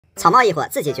草帽一伙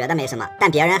自己觉得没什么，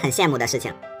但别人很羡慕的事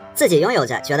情，自己拥有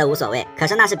着觉得无所谓，可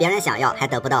是那是别人想要还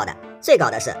得不到的。最搞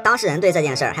的是，当事人对这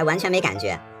件事儿还完全没感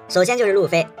觉。首先就是路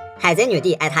飞，海贼女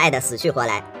帝爱他爱得死去活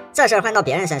来，这事儿换到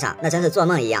别人身上那真是做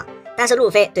梦一样。但是路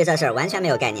飞对这事儿完全没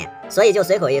有概念，所以就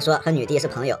随口一说和女帝是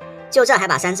朋友，就这还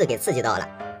把山治给刺激到了。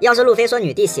要是路飞说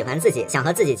女帝喜欢自己，想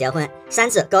和自己结婚，山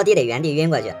治高低得原地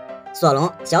晕过去。索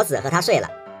隆、小紫和他睡了。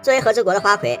作为和之国的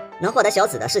花魁，能获得小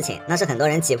紫的侍寝，那是很多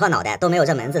人挤破脑袋都没有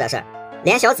这门子的事儿。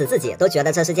连小紫自己都觉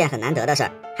得这是件很难得的事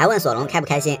儿，还问索隆开不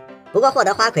开心。不过获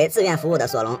得花魁自愿服务的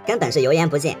索隆根本是油盐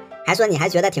不进，还说你还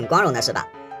觉得挺光荣的是吧？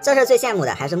这事最羡慕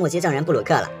的还是目击证人布鲁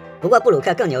克了。不过布鲁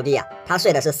克更牛逼啊，他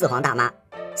睡的是四皇大妈。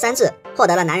山治获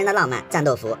得了男人的浪漫战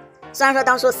斗服，虽然说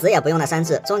当初死也不用的山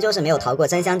治终究是没有逃过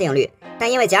真香定律，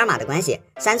但因为杰尔玛的关系，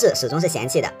山治始终是嫌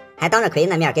弃的，还当着奎因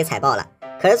的面给踩爆了。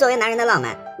可是作为男人的浪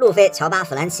漫，路飞、乔巴、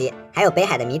弗兰奇还有北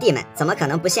海的迷弟们怎么可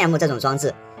能不羡慕这种装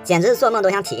置？简直是做梦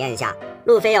都想体验一下。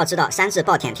路飞要知道山治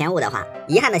暴殄天物的话，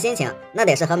遗憾的心情那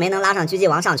得是和没能拉上狙击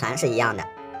王上船是一样的。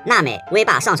娜美威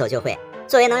霸上手就会，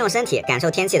作为能用身体感受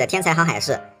天气的天才航海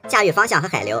士，驾驭方向和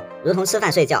海流如同吃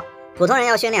饭睡觉，普通人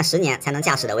要训练10年才能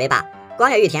驾驶的威霸，光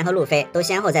月玉田和路飞都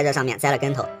先后在这上面栽了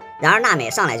跟头。然而娜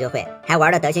美上来就会，还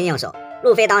玩得得心应手，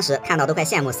路飞当时看到都快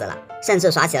羡慕死了，甚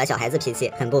至耍起了小孩子脾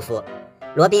气，很不服。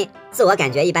罗宾自我感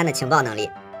觉一般的情报能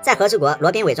力，在和之国，罗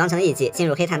宾伪装成艺妓进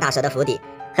入黑炭大蛇的府邸，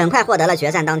很快获得了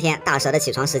决战当天大蛇的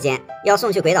起床时间，要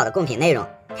送去鬼岛的贡品内容，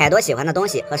凯多喜欢的东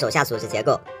西和手下组织结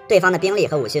构，对方的兵力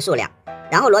和武器数量。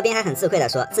然后罗宾还很自愧地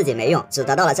说自己没用，只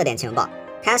得到了这点情报。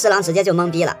看十郎直接就懵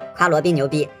逼了，夸罗宾牛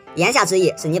逼，言下之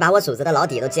意是你把我组织的老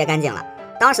底都揭干净了。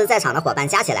当时在场的伙伴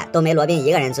加起来都没罗宾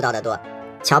一个人知道的多。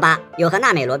乔巴有和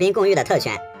娜美罗宾共浴的特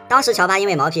权，当时乔巴因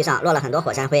为毛皮上落了很多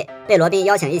火山灰，被罗宾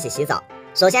邀请一起洗澡。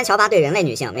首先乔巴对人类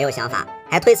女性没有想法，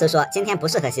还推辞说今天不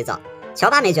适合洗澡。乔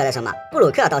巴没觉得什么，布鲁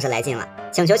克倒是来劲了，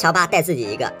请求乔巴带自己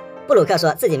一个。布鲁克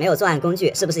说自己没有作案工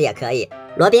具，是不是也可以？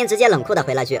罗宾直接冷酷的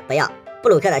回了句不要。布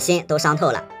鲁克的心都伤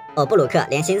透了，布鲁克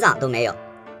连心脏都没有。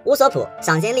乌索普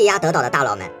赏金力压得岛的大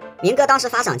佬们，明哥当时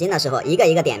发赏金的时候一个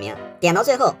一个点名，点到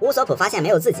最后乌索普发现没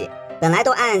有自己，本来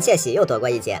都暗暗窃喜又躲过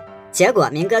一劫，结果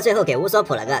明哥最后给乌索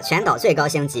普了个全岛最高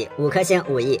星级5颗星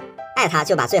5亿，爱他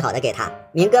就把最好的给他，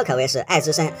明哥可谓是爱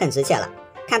之深恨之切了。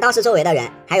看当时周围的人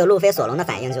还有路飞索隆的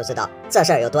反应就知道这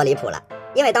事儿有多离谱了，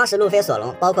因为当时路飞索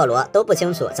隆包括罗都不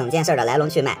清楚整件事的来龙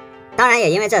去脉。当然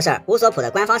也因为这事儿，乌索普的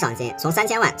官方赏金从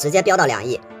3000万直接飙到2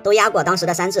亿，都压过当时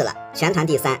的山治了，全团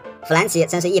第3。弗兰奇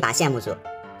真是一把羡慕住。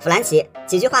弗兰奇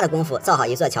几句话的功夫造好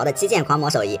一座桥的基建狂魔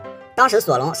手艺，当时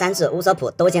索隆、山治、乌索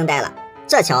普都惊呆了。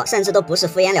这桥甚至都不是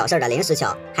敷衍了事的临时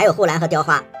桥，还有护栏和雕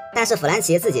花，但是弗兰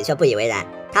奇自己却不以为然，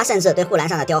他甚至对护栏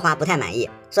上的雕花不太满意，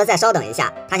说再稍等一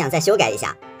下，他想再修改一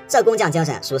下。这工匠精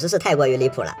神属实是太过于离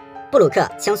谱了。布鲁克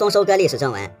轻松收割历史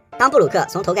正文。当布鲁克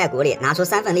从头盖骨里拿出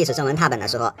3份历史正文拓本的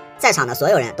时候，在场的所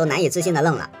有人都难以置信的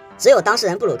愣了，只有当事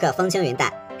人布鲁克风轻云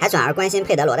淡，还转而关心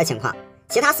佩德罗的情况。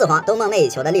其他4皇都梦寐以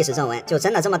求的历史正文就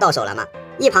真的这么到手了吗？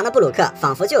一旁的布鲁克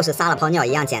仿佛就是撒了泡尿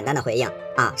一样简单的回应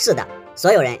啊，是的。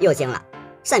所有人又惊了。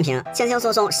慎平轻轻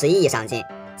松松11亿赏金，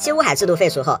七武海制度废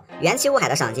除后，原七武海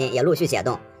的赏金也陆续解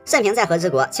冻，慎平在和之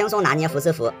国轻松拿捏福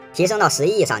斯福，提升到11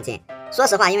亿赏金。说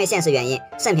实话，因为现实原因，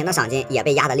慎平的赏金也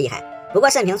被压得厉害。不过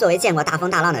慎平作为见过大风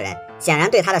大浪的人，显然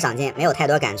对他的赏金没有太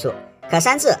多感触。可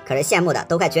山治可是羡慕的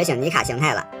都快觉醒尼卡形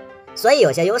态了，所以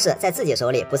有些优势在自己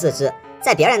手里不自知，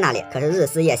在别人那里可是日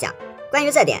思夜想。关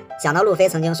于这点，想到路飞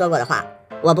曾经说过的话，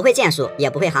我不会剑术，也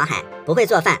不会航海，不会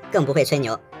做饭，更不会吹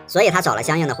牛，所以他找了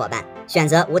相应的伙伴，选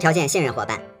择无条件信任伙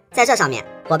伴。在这上面，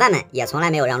伙伴们也从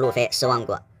来没有让路飞失望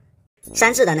过。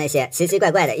山治的那些奇奇怪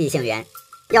怪的异性缘，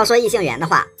要说异性缘的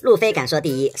话，路飞敢说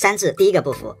第一，山治第一个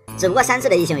不服。只不过山治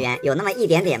的异性缘有那么一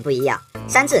点点不一样。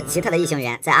山治奇特的异性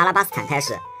缘在阿拉巴斯坦开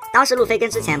始，当时路飞跟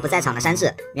之前不在场的山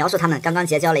治描述他们刚刚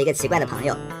结交了一个奇怪的朋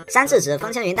友，山治只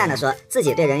风轻云淡地说自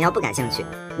己对人妖不感兴趣。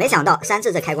没想到山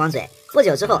治这开光嘴，不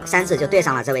久之后山治就对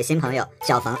上了这位新朋友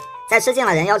小冯。在吃尽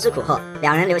了人妖之苦后，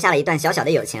两人留下了一段小小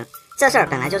的友情。这事儿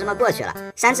本来就这么过去了，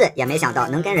山治也没想到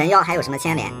能跟人妖还有什么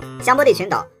牵连。香波地群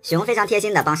岛，熊非常贴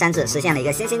心地帮山治实现了一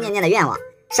个心心念念的愿望。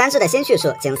山治的新去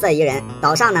处景色宜人，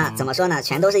岛上呢怎么说呢，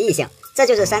全都是异性，这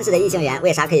就是山治的异性缘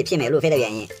为啥可以媲美路飞的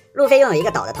原因。路飞拥有一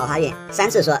个岛的桃花运，山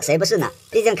治说谁不是呢？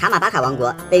毕竟卡马巴卡王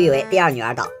国被誉为第2女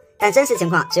儿岛，但真实情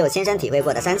况只有亲身体会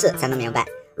过的山治才能明白。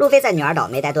路飞在女儿岛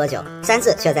没待多久，山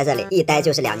治却在这里一待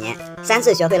就是2年。山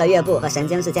治学会了月步和神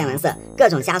经质见闻色各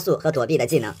种加速和躲避的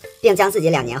技能，并将自己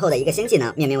2年后的一个新技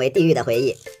能命名为地狱的回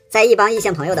忆。在一帮异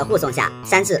性朋友的护送下，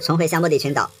山治重回香波地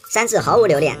群岛。山治毫无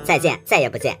留恋，再见再也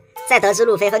不见。在得知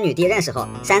路飞和女帝认识后，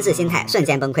山治心态瞬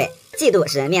间崩溃，嫉妒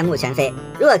使人面目全非。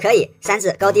如果可以，山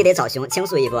治高低得找熊倾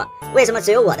诉一波，为什么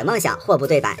只有我的梦想货不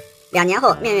对版？2年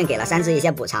后，命运给了山治一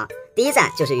些补偿，第一站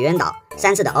就是愚人岛，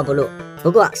山治的奥布路。不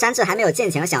过，山治还没有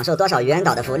尽情享受多少愚人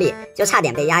岛的福利，就差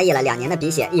点被压抑了2年的鼻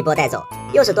血一波带走。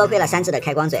又是多亏了山治的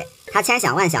开光嘴，他千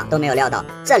想万想都没有料到，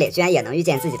这里居然也能遇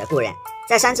见自己的故人。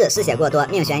在山治失血过多、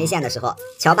命悬一线的时候，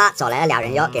乔巴找来了2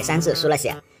人妖给山治输了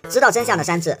血。知道真相的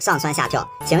山治上蹿下跳，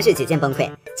情绪几近崩溃，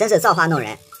真是造化弄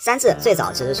人。山治最早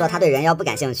只是说他对人妖不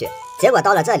感兴趣，结果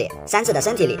到了这里，山治的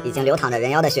身体里已经流淌着人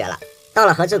妖的血了。到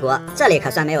了和之国，这里可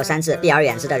算没有山治避而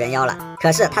远之的人妖了。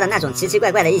可是他的那种奇奇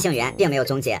怪怪的异性缘并没有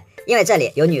终结，因为这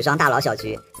里有女装大佬小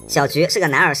菊。小菊是个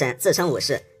男儿身，自称武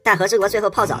士，但和之国最后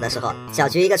泡澡的时候，小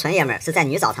菊一个纯爷们是在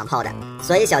女澡堂泡的，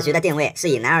所以小菊的定位是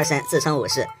以男儿身自称武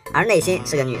士，而内心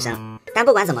是个女生。但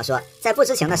不管怎么说，在不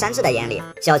知情的山治的眼里，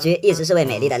小菊一直是位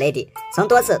美丽的 lady， 曾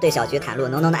多次对小菊袒露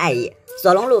浓浓的爱意。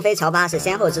索隆、路飞、乔巴是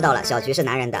先后知道了小菊是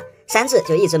男人的，山治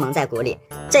就一直蒙在鼓里。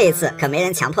这一次可没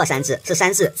人强迫山治，是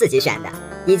山治自己选的。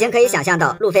已经可以想象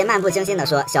到路飞漫不经心地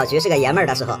说小菊是个爷们儿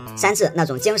的时候，山治那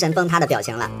种精神崩塌的表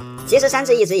情了。其实山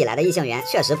治一直以来的异性缘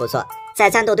确实不错，在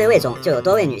战斗对位中就有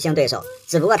多位女性对手，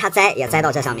只不过他栽也栽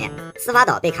到这上面。司法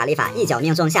岛被卡利法一脚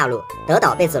命中下路，德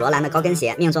岛被紫罗兰的高跟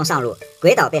鞋命中上路，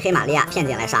鬼岛被黑玛利亚骗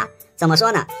进来杀。怎么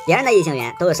说呢？别人的异性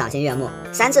缘都是赏心悦目，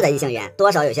山治的异性缘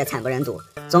多少有些惨不忍睹。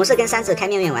总是跟山治开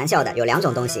命运玩笑的有2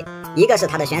种东西，一个是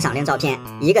他的悬赏令照片，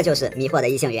一个就是迷惑的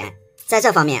异性缘。在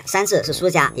这方面，山治是输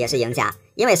家也是赢家，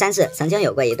因为山治曾经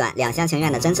有过一段两厢情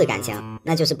愿的真挚感情，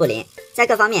那就是布林。在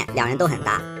各方面2人都很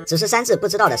搭，只是山治不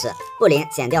知道的是，布林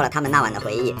剪掉了他们那晚的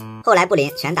回忆。后来布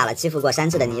林拳打了欺负过山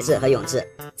治的尼智和永志，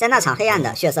在那场黑暗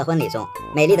的血色婚礼中，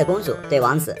美丽的公主对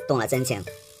王子动了真情。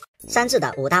山治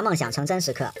的5大梦想成真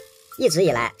时刻。一直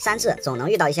以来，山治总能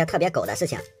遇到一些特别狗的事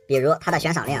情，比如他的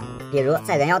悬赏令，比如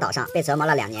在人妖岛上被折磨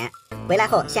了2年，回来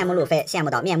后羡慕路飞，羡慕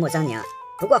到面目狰狞。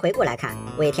不过回顾来看，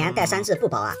尾田待山治不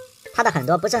薄啊，他的很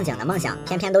多不正经的梦想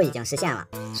偏偏都已经实现了，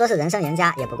说是人生赢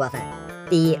家也不过分。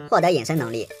第一，获得隐身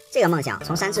能力，这个梦想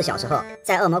从山治小时候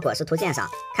在恶魔果实图鉴上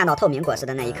看到透明果实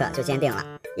的那一刻就坚定了，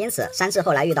因此山治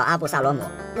后来遇到阿布萨罗姆，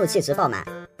怒气值爆满，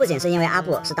不仅是因为阿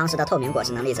布是当时的透明果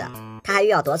实能力者，他还欲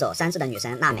要夺走山治的女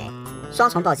神娜美。双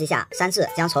重暴击下，山治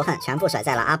将仇恨全部甩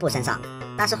在了阿布身上。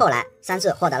但是后来，山治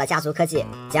获得了家族科技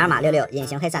吉尔玛66隐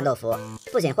形黑战斗服，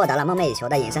不仅获得了梦寐以求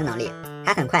的隐身能力，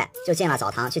还很快就进了澡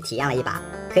堂去体验了一把，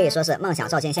可以说是梦想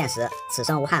照进现实，此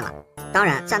生无憾了。当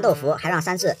然，战斗服还让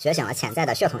山治觉醒了潜在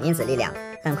的血统因子力量，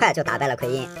很快就打败了奎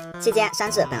因。期间，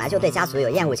山治本来就对家族有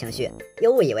厌恶情绪，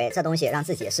又误以为这东西让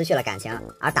自己失去了感情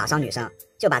而打伤女生，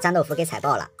就把战斗服给踩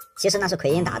爆了。其实那是奎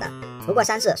因打的，不过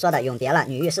山治说的永别了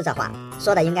女浴室这话，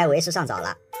说的应该为时尚早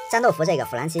了。战斗服这个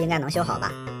弗兰奇应该能修好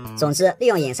吧。总之，利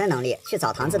用隐身能力去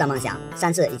澡堂子的梦想，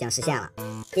山治已经实现了。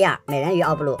第二，美人鱼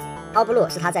奥布路。奥布路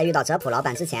是他在遇到哲普老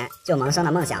板之前就萌生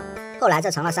的梦想，后来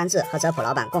这成了山治和哲普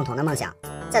老板共同的梦想。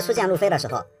在初见路飞的时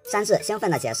候，山治兴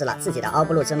奋地解释了自己的奥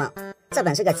布路之梦，这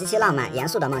本是个极其浪漫严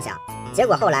肃的梦想。结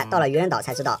果后来到了愚人岛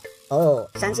才知道，哦，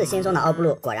山治心中的奥布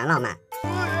路果然浪漫。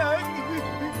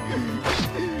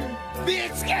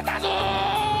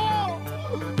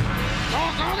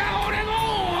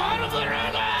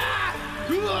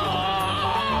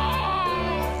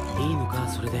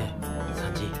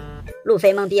路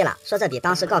飞懵逼了，说这比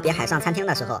当时告别海上餐厅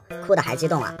的时候哭得还激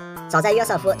动啊！早在约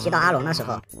瑟夫提到阿龙的时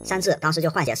候，山治当时就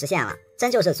换血实现了，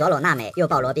真就是左搂娜美右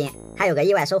抱罗宾，还有个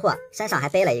意外收获，身上还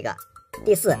背了一个。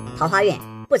第四，桃花运。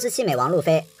不知妻美王路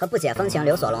飞和不解风情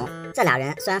刘索隆这2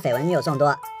人虽然绯闻女友众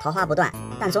多，桃花不断，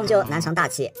但终究难成大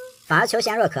器，反而求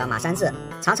贤若渴马山治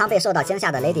常常被受到惊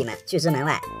吓的 lady 们拒之门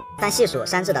外。但细数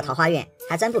山治的桃花运，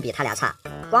还真不比他俩差，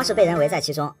光是被人围在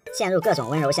其中，陷入各种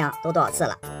温柔乡都多少次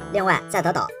了。另外，在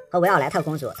德岛和维奥莱特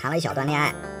公主谈了一小段恋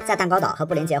爱，在蛋糕岛和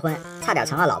布林结婚，差点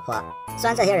成了老婆。虽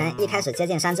然这些人一开始接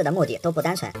近山治的目的都不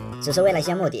单纯，只是为了一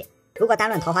些目的，不过单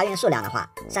论桃花运数量的话，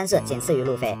山治仅次于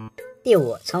路飞。第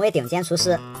五，成为顶尖厨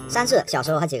师。山治小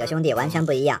时候和几个兄弟完全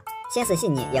不一样，心思细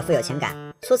腻也富有情感，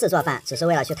初次做饭只是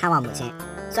为了去探望母亲。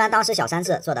虽然当时小山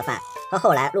治做的饭和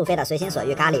后来路飞的随心所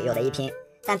欲咖喱有的一拼，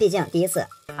但毕竟第一次，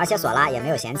而且索拉也没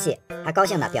有嫌弃，还高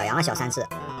兴地表扬了小山治。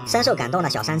深受感动的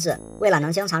小山治为了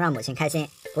能经常让母亲开心，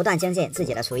不断精进自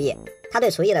己的厨艺，他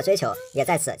对厨艺的追求也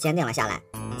在此坚定了下来。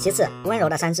其次，温柔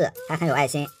的山治还很有爱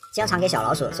心，经常给小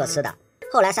老鼠做吃的。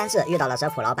后来山治遇到了哲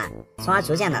普老板，从而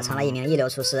逐渐的成了一名一流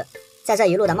厨师。在这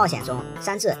一路的冒险中，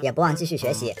山治也不忘继续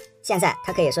学习，现在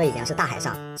他可以说已经是大海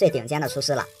上最顶尖的厨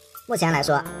师了。目前来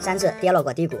说，山治跌落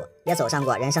过低谷，也走上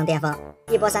过人生巅峰，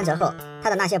一波三折后，他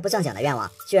的那些不正经的愿望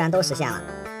居然都实现了。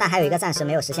但还有一个暂时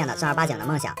没有实现的正儿八经的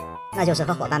梦想，那就是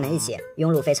和伙伴们一起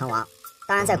拥路飞成王。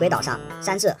当然，在鬼岛上，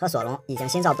山治和索隆已经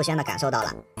心照不宣地感受到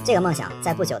了这个梦想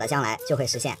在不久的将来就会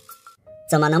实现。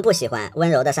怎么能不喜欢温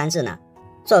柔的山治呢？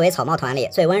作为草帽团里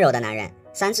最温柔的男人，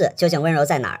山治究竟温柔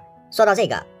在哪儿？说到这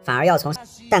个，反而要从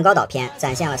蛋糕岛篇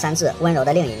展现了山治温柔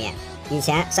的另一面。以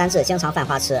前山治经常犯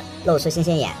花痴，露出星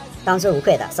星眼，当之无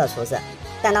愧的色厨子。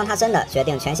但当他真的决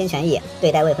定全心全意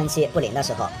对待未婚妻不灵的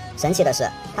时候，神奇的是，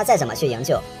他再怎么去营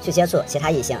救、去接触其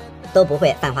他异性，都不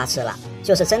会犯花痴了，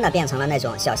就是真的变成了那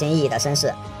种小心翼翼的绅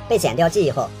士，被剪掉记忆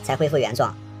后才恢复原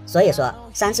状。所以说，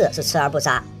山治是痴而不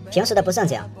渣，平时的不正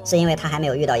经是因为他还没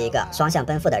有遇到一个双向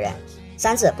奔赴的人。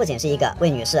山治不仅是一个为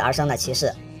女士而生的骑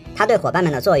士，他对伙伴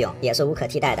们的作用也是无可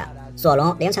替代的。索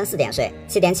隆凌晨4点睡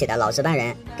，7点起的老值班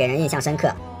人给人印象深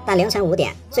刻，但凌晨5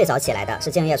点最早起来的是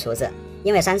敬业厨子，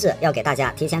因为山治要给大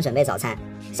家提前准备早餐。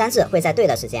山治会在对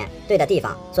的时间、对的地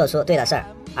方做出对的事儿，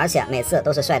而且每次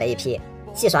都是帅的一批。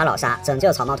戏耍老沙拯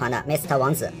救草帽团的 Mr.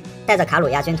 王子，带着卡鲁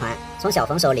亚军团从小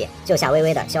冯手里救下微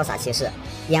微的潇洒骑士，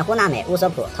掩护娜美乌索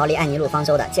普逃离安尼路方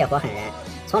舟的借火狠人，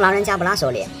从狼人加布拉手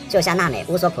里救下娜美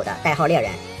乌索普的代号猎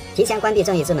人，提前关闭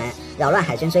正义之门扰乱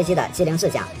海军追击的机灵智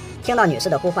将，听到女士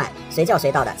的呼唤随叫随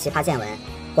到的奇葩见闻，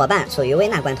伙伴处于危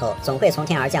难关头总会从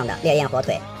天而降的烈焰火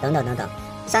腿，等等等等。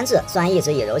山治虽然一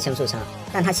直以柔情著称，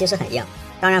但他其实很硬，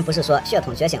当然不是说血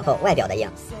统觉醒后外表的硬。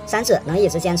山治能一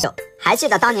直坚持。还记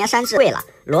得当年山治跪了，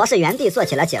罗是原地做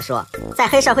起了解说。在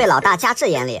黑社会老大加治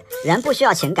眼里，人不需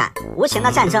要情感，无情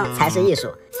的战争才是艺术。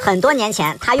很多年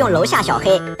前，他用楼下小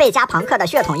黑、贝加朋克的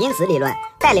血统因子理论，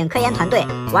带领科研团队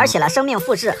玩起了生命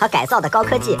复制和改造的高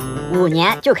科技，5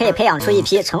年就可以培养出一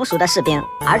批成熟的士兵。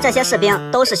而这些士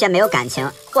兵都是些没有感情、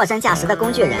货真价实的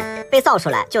工具人，被造出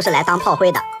来就是来当炮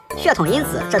灰的。血统因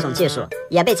子这种技术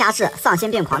也被加治丧心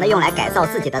病狂地用来改造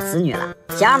自己的子女了。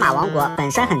吉尔玛王国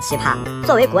本身很奇葩，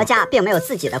作为国家并没有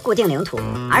自己的固定领土，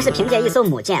而是凭借一艘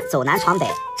母舰走南闯北。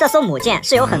这艘母舰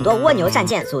是由很多蜗牛战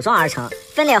舰组装而成，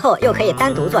分裂后又可以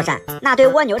单独作战。那堆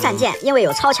蜗牛战舰因为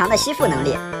有超强的吸附能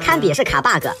力，堪比是卡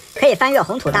bug， 可以翻越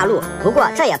红土大陆。不过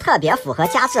这也特别符合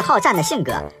加治好战的性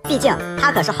格，毕竟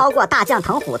他可是薅过大将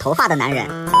藤虎头发的男人。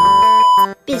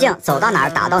毕竟走到哪儿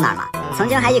打到哪儿嘛，曾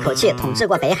经还一口气统治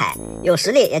过北海，有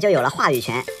实力也就有了话语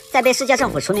权。在被世界政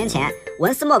府除名前，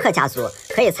文斯莫克家族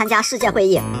可以参加世界会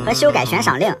议和修改悬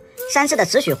赏令。山治的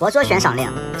只许活捉悬赏令，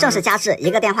正是加治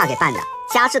一个电话给办的。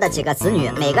加治的几个子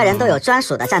女每个人都有专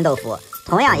属的战斗服，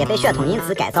同样也被血统因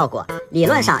子改造过。理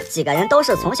论上几个人都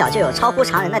是从小就有超乎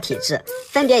常人的体质，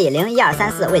分别以0、1、2、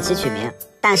3、4为其取名。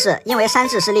但是因为山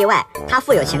治是例外，他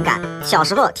富有情感，小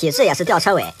时候体质也是吊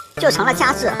车尾，就成了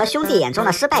加治和兄弟眼中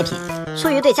的失败品。出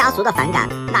于对家族的反感，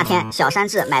那天小山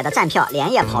治买的站票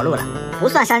连夜跑路了。不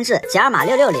算山治，吉尔玛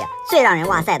66里最让人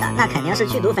哇塞的那肯定是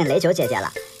剧毒粉雷九姐姐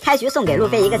了。开局送给路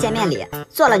飞一个见面礼，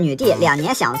做了女帝2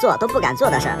年想做都不敢做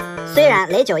的事儿。虽然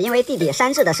雷九因为弟弟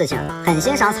山治的事情很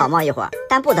欣赏草帽一伙，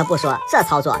但不得不说这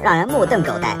操作让人目瞪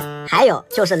口呆。还有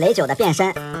就是雷九的变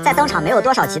身，在登场没有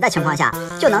多少集的情况下，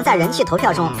就能在人气投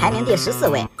票中排名第14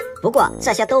位。不过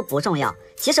这些都不重要，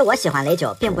其实我喜欢雷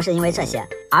九并不是因为这些，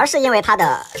而是因为他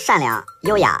的善良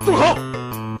优雅。住口！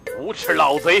无耻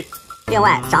老贼！另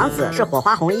外，长子是火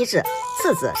花红衣制，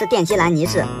次子是电击蓝泥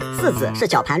制，四子是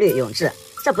绞盘绿永制。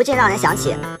这不禁让人想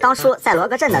起当初在罗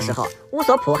格镇的时候，乌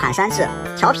索普喊山治，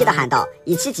调皮的喊道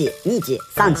以七级、逆级、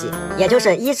丧级，也就是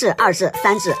1制、2制、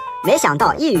3制。没想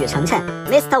到一语成谶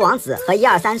 ，Mr. 王子和1、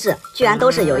2、3制居然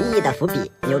都是有意义的伏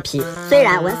笔，牛批！虽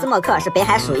然文斯莫克是北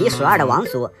海数1数2的王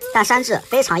族，但山治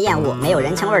非常厌恶没有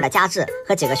人情味的加治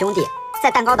和几个兄弟。在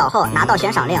蛋糕岛后拿到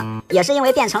悬赏令，也是因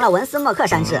为变成了文斯莫克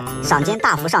山治，赏金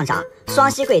大幅上涨，双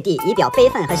膝跪地以表悲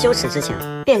愤和羞耻之情，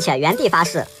并且原地发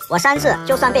誓，我山治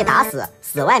就算被打死，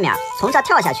死外面从这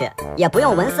跳下去，也不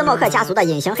用文斯莫克家族的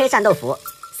隐形黑战斗服，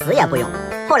死也不用。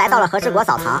后来到了和之国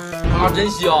澡堂，真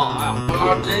香，哎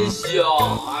呀，真香，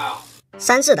哎呀！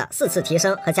山治的4次提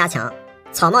升和加强，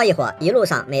草帽一伙一路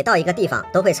上每到一个地方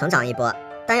都会成长一波。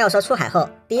但要说出海后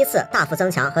第一次大幅增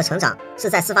强和成长，是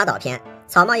在司法岛篇，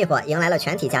草帽一伙迎来了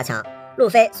全体加强，路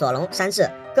飞、索隆、山治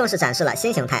更是展示了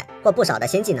新形态或不少的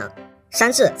新技能。山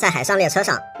治在海上列车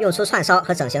上用出串烧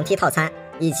和整形 T 套餐，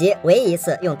以及唯一一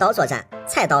次用刀作战，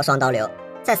菜刀双刀流。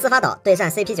在司法岛对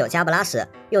战 CP9 加布拉时，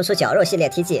用出绞肉系列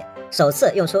T 技，首次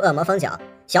用出恶魔蜂脚，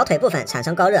小腿部分产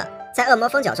生高热，在恶魔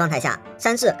蜂脚状态下，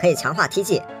山治可以强化 T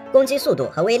技，攻击速度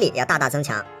和威力也大大增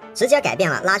强，直接改变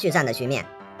了拉锯战的局面。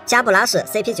加布拉是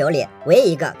CP9 里唯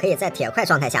一一个可以在铁块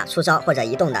状态下出招或者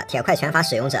移动的铁块拳法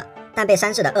使用者，但被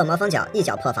山治的恶魔蜂脚一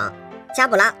脚破防。加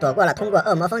布拉躲过了通过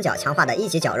恶魔蜂脚强化的1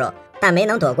级绞肉，但没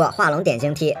能躲过画龙点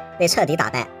睛踢，被彻底打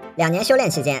败。2年修炼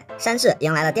期间，山治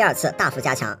迎来了第2次大幅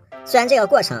加强，虽然这个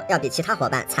过程要比其他伙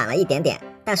伴惨了一点点，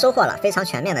但收获了非常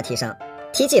全面的提升。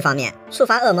TG 方面，触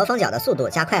发恶魔蜂脚的速度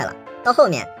加快了，到后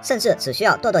面甚至只需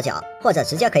要跺跺脚，或者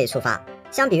直接可以触发。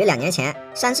相比于2年前，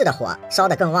山治的火烧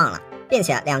得更旺了，并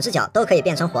且2只脚都可以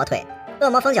变成火腿。恶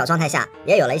魔蜂脚状态下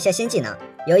也有了一些新技能，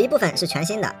有一部分是全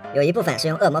新的，有一部分是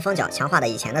用恶魔蜂脚强化的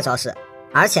以前的招式，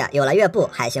而且有了月步、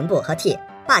海行步和 T。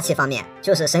霸气方面，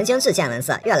就是神经质见闻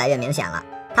色越来越明显了，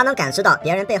他能感知到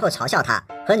别人背后嘲笑他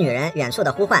和女人远处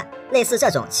的呼唤，类似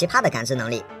这种奇葩的感知能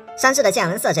力。山治的见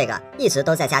闻色这个一直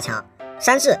都在加强。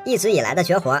山治一直以来的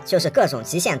绝活就是各种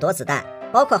极限躲子弹，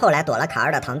包括后来躲了卡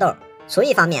2的糖豆。厨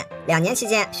艺方面，2年期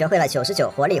间学会了99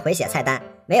活力回血菜单，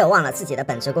没有忘了自己的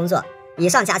本职工作。以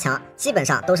上加强基本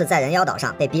上都是在人妖岛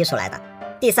上被逼出来的。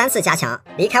第3次加强，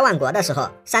离开万国的时候，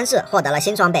山治获得了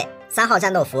新装备3号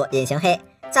战斗服隐形黑。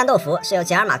战斗服是由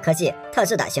吉尔玛科技特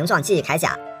制的形状记忆铠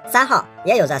甲，3号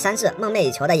也有着山治梦寐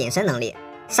以求的隐身能力。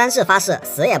山治发誓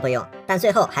死也不用，但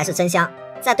最后还是真香。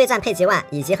在对战佩吉万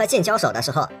以及和劲交手的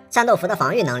时候，战斗服的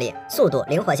防御能力、速度、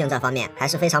灵活性这方面还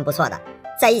是非常不错的。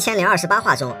在1028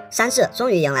话中，山治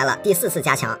终于迎来了第4次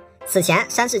加强。此前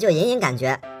山治就隐隐感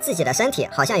觉自己的身体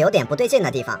好像有点不对劲的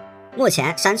地方。目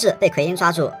前山治被奎因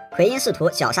抓住，奎因试图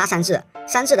绞杀山治，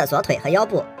山治的左腿和腰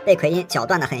部被奎因绞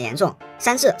断得很严重。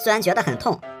山治虽然觉得很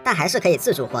痛，但还是可以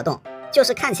自主活动，就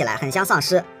是看起来很像丧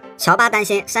尸。乔巴担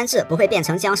心山治不会变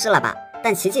成僵尸了吧，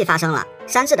但奇迹发生了，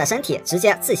山治的身体直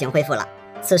接自行恢复了。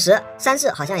此时山治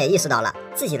好像也意识到了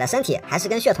自己的身体还是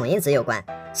跟血统因子有关，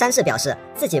山治表示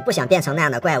自己不想变成那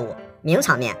样的怪物。名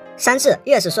场面，山治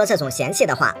越是说这种嫌弃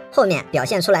的话，后面表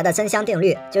现出来的真香定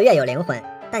律就越有灵魂。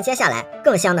但接下来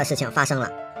更香的事情发生了，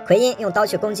奎因用刀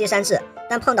去攻击山治，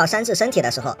但碰到山治身体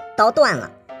的时候刀断了。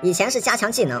以前是加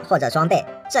强技能或者装备，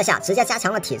这下直接加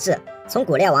强了体质，从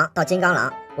古列王到金刚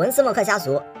狼，文斯莫克家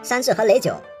族，山治和雷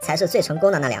九才是最成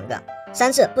功的那2个。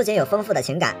山治不仅有丰富的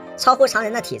情感，超乎常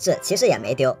人的体质其实也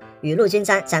没丢，与陆军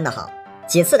粘得好。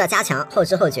几次的加强后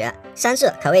知后觉，山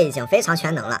治可谓已经非常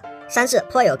全能了。山治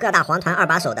颇有各大黄团2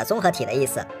把手的综合体的意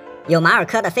思，有马尔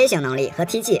科的飞行能力和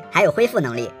TG， 还有恢复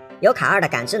能力，有卡2的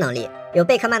感知能力，有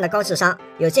贝克曼的高智商，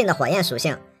有劲的火焰属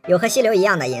性，有和溪流一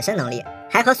样的隐身能力，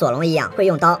还和索隆一样会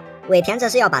用刀。尾田这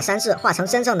是要把山治画成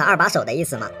真正的2把手的意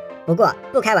思吗？不过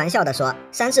不开玩笑的说，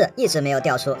山治一直没有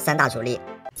调出3大主力。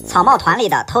草帽团里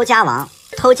的偷家王，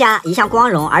偷家一项光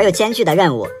荣而又艰巨的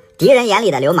任务，敌人眼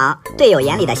里的流氓，队友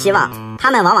眼里的希望。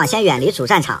他们往往先远离主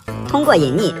战场，通过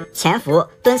隐匿、潜伏、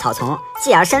蹲草丛，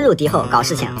继而深入敌后搞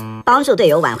事情，帮助队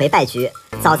友挽回败局。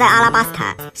早在阿拉巴斯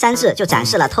坦，山治就展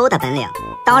示了偷的本领。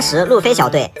当时路飞小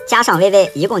队加上薇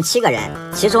薇一共7个人，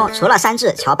其中除了山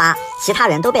治、乔巴，其他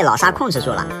人都被老沙控制住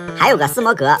了，还有个斯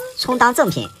摩格充当赠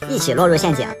品，一起落入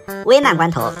陷阱。危难关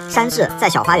头，山治在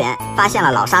小花园发现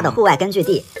了老沙的户外根据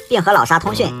地，并和老沙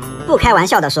通讯，不开玩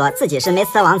笑的说自己是梅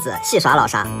斯特王子，戏耍老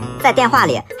沙。在电话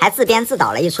里还自编自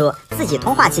导了一出自己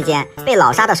通话期间被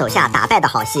老沙的手下打败的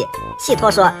好戏，戏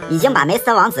托说已经把梅斯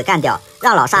特王子干掉，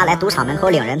让老沙来赌场门口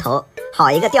领人头，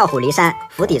好一个调虎离山，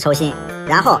釜底抽薪。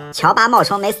然后乔巴冒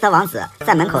充梅斯特王子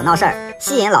在门口闹事儿，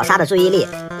吸引老沙的注意力，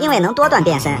因为能多段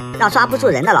变身，让抓不住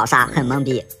人的老沙很懵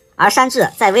逼。而山治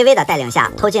在薇薇的带领下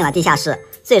偷进了地下室，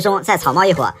最终在草帽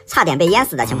一伙差点被淹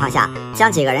死的情况下，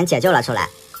将几个人解救了出来。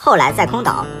后来在空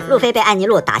岛，路飞被艾尼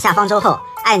路打下方舟后，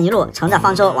艾尼路乘着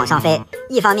方舟往上飞，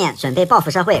一方面准备报复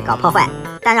社会搞破坏，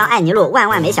但让艾尼路万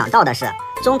万没想到的是，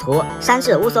中途山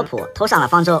治乌索普偷上了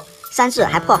方舟，山治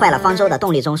还破坏了方舟的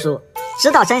动力中枢。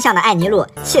知道真相的艾尼路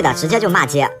气得直接就骂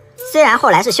街，虽然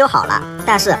后来是修好了，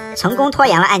但是成功拖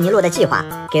延了艾尼路的计划，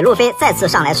给路飞再次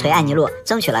上来锤艾尼路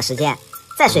争取了时间。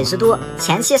在水之都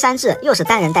前期，山治又是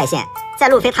单人带线，在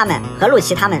路飞他们和陆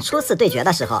琪他们初次对决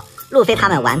的时候，路飞他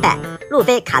们完败，路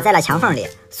飞卡在了墙缝里，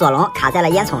索隆卡在了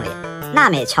烟囱里。娜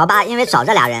美、乔巴因为找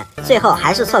这俩人，最后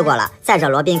还是错过了载着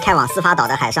罗宾开往司法岛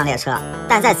的海上列车。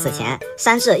但在此前，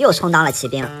山治又充当了骑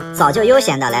兵，早就悠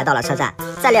闲地来到了车站。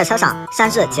在列车上，山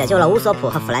治解救了乌索普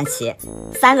和弗兰奇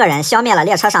，3个人消灭了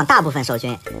列车上大部分守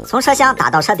军，从车厢打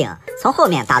到车顶，从后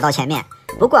面打到前面。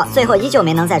不过最后依旧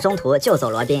没能在中途救走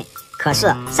罗宾。可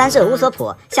是山治乌索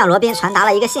普向罗宾传达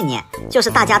了一个信念，就是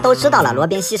大家都知道了罗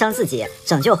宾牺牲自己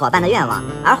拯救伙伴的愿望，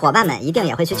而伙伴们一定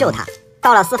也会去救他。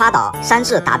到了司法岛，山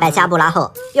治打败加布拉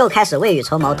后，又开始未雨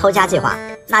绸缪偷家计划，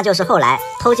那就是后来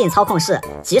偷进操控室，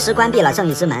及时关闭了正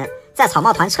义之门。在草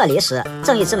帽团撤离时，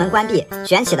正义之门关闭，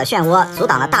卷起的漩涡阻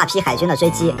挡了大批海军的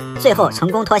追击，最后成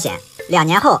功脱险。2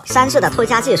年后，山治的偷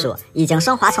家技术已经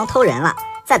升华成偷人了。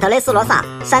在德雷斯罗萨，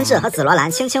山治和紫罗兰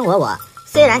卿卿我我，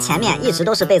虽然前面一直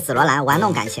都是被紫罗兰玩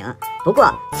弄感情，不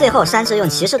过最后山治用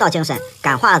骑士道精神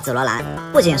感化了紫罗兰，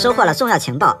不仅收获了重要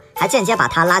情报，还间接把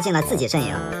她拉进了自己阵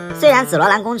营。虽然紫罗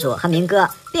兰公主和明哥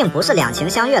并不是两情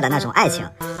相悦的那种爱情，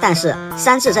但是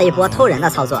山治这一波偷人的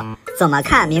操作，怎么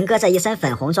看明哥这一身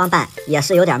粉红装扮也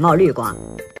是有点冒绿光。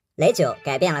雷九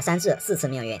改变了山治4次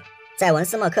命运。在文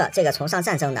斯莫克这个崇尚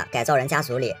战争的改造人家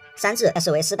族里，山治视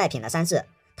为失败品的山治，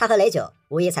他和雷九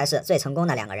无疑才是最成功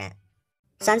的2个人。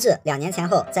山治2年前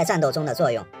后在战斗中的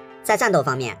作用。在战斗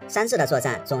方面，山治的作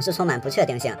战总是充满不确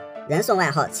定性，人送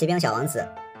外号骑兵小王子。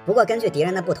不过根据敌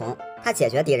人的不同，他解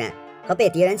决敌人和被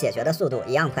敌人解决的速度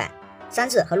一样快。山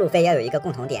治和路飞也有一个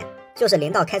共同点，就是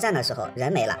临到开战的时候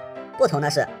人没了。不同的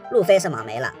是，路飞是莽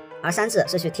没了，而山治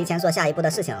是去提前做下一步的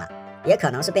事情了，也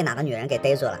可能是被哪个女人给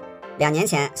逮住了。2年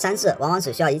前，山治往往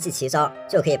只需要一记奇招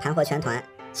就可以盘活全团。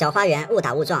小花园误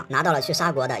打误撞拿到了去沙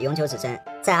国的永久指针，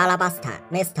在阿拉巴斯坦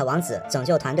梅斯特王子拯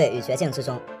救团队于绝境之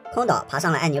中，空岛爬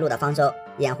上了艾尼路的方舟，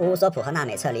掩护乌索普和娜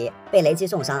美撤离，被雷击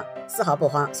重伤，丝毫不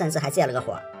慌，甚至还借了个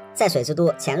火。在水之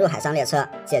都潜入海上列车，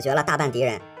解决了大半敌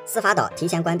人。司法岛提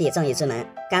前关闭正义之门，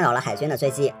干扰了海军的追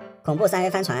击。恐怖3维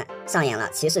帆船上演了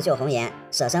骑士救红颜、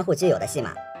舍身护基友的戏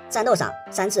码。战斗上，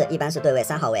山治一般是对位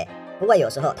3号位，不过有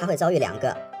时候他会遭遇2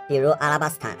个，比如阿拉巴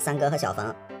斯坦三哥和小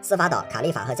冯，司法岛卡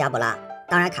利法和加布拉。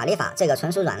当然，卡利法这个纯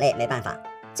属软肋，没办法。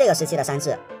这个时期的山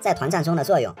治在团战中的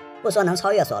作用，不说能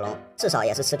超越索隆，至少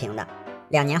也是持平的。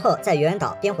2年后，在渔人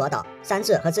岛、冰火岛，山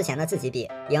治和之前的自己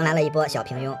比，迎来了一波小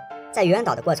平庸。在渔人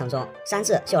岛的过程中，山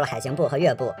治秀了海刑部和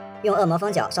月部，用恶魔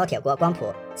蜂角烧铁锅光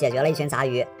谱解决了一群杂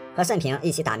鱼，和慎平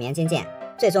一起打绵金剑，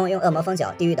最终用恶魔蜂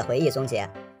角地狱的回忆终结。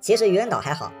其实渔人岛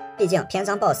还好，毕竟篇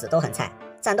章 BOSS 都很菜，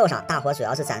战斗上大伙主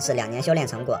要是展示2年修炼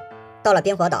成果。到了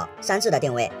冰火岛，山治的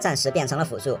定位暂时变成了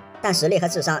辅助，但实力和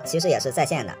智商其实也是在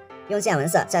线的。用见闻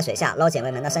色在水下捞警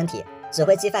卫们的身体，指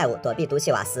挥 G5 躲避毒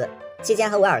气瓦斯，期间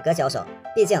和维尔哥交手，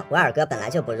毕竟维尔哥本来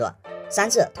就不弱。山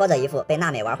治拖着一副被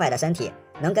娜美玩坏的身体，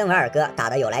能跟维尔哥打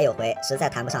得有来有回，实在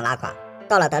谈不上拉垮。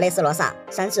到了德雷斯罗萨，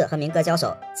山治和明哥交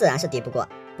手，自然是敌不过。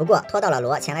不过拖到了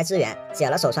罗前来支援，解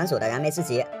了守船组的燃眉之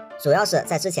急，主要是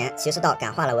在之前骑士道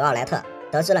感化了维奥莱特，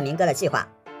得知了明哥的计划。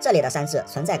这里的山治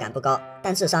存在感不高，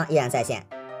但智商依然在线。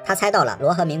他猜到了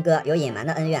罗和明哥有隐瞒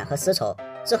的恩怨和私仇，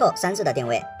之后山治的定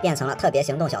位变成了特别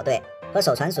行动小队，和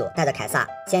守船组带着凯撒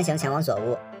先行前往左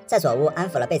屋，在左屋安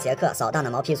抚了被杰克扫荡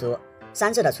的毛皮族。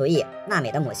山治的厨艺、娜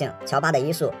美的母性、乔巴的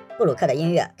医术、布鲁克的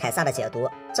音乐、凯撒的解读，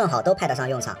正好都派得上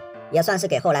用场，也算是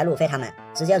给后来路飞他们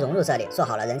直接融入这里做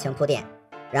好了人情铺垫。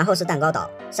然后是蛋糕岛，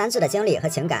山治的经历和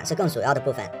情感是更主要的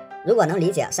部分。如果能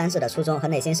理解山治的初衷和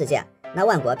内心世界，那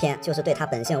万国篇就是对他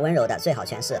本性温柔的最好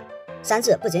诠释。山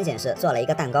治不仅仅是做了一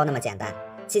个蛋糕那么简单，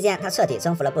期间他彻底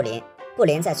征服了布林，布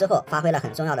林在之后发挥了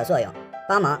很重要的作用，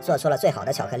帮忙做出了最好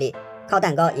的巧克力，靠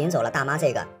蛋糕引走了大妈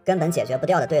这个根本解决不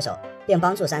掉的对手，并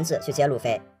帮助山治去接路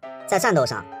飞。在战斗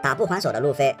上打不还手的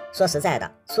路飞，说实在的，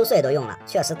粗碎都用了，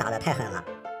确实打得太狠了。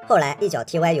后来一脚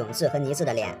踢歪永志和尼治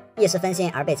的脸，一时分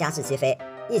心而被加治击飞，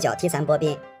一脚踢残波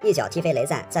宾，一脚踢飞雷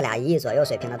赞，这俩1亿左右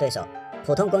水平的对手，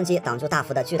普通攻击挡住大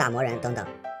幅的巨大魔人等等，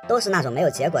都是那种没有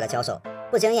结果的交手，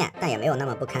不惊艳但也没有那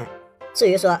么不堪。至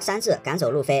于说山治赶走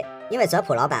路飞，因为泽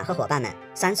普老板和伙伴们，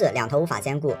山治2头无法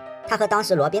兼顾，他和当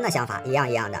时罗宾的想法一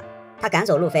样的，他赶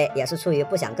走路飞也是出于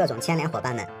不想各种牵连伙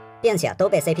伴们，并且都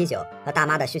被 CP9 和大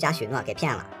妈的虚假许诺给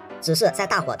骗了，只是在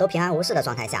大伙都平安无事的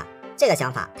状态下，这个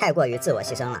想法太过于自我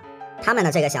牺牲了，他们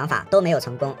的这个想法都没有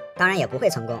成功，当然也不会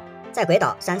成功。在鬼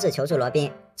岛，山治求助罗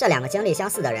宾，这2个经历相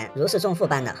似的人如释重负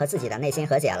般的和自己的内心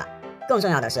和解了。更重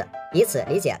要的是，彼此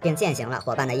理解并践行了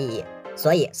伙伴的意义。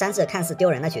所以山治看似丢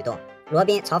人的举动，罗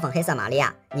宾嘲讽黑色玛利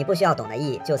亚，你不需要懂的意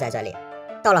义就在这里。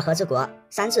到了和之国，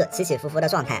山治起起伏伏的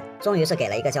状态终于是给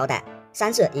了一个交代。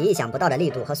山治以意想不到的力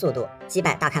度和速度击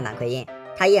败大看板奎因，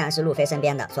他依然是路飞身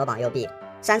边的左膀右臂。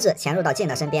山治潜入到晋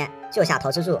的身边救下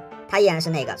桃之助，他依然是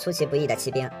那个出其不意的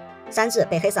骑兵。山治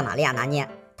被黑色玛利亚拿捏，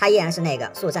他依然是那个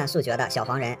速战速决的小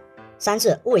黄人。山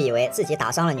治误以为自己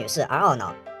打伤了女士而懊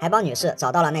恼，还帮女士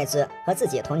找到了那只和自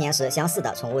己童年时相似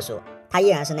的宠物鼠，他依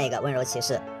然是那个温柔骑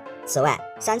士。此外，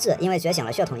山治因为觉醒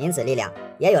了血统因子力量，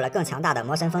也有了更强大的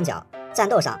魔神风角，战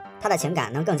斗上他的情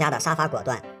感能更加的杀伐果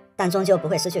断，但终究不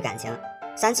会失去感情。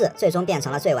山治最终变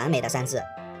成了最完美的山治，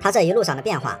他这一路上的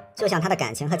变化就像他的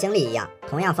感情和经历一样，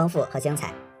同样丰富和精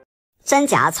彩。真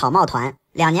假草帽团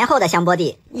，2年后的香波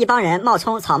地，一帮人冒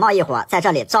充草帽一伙在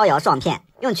这里招摇撞骗，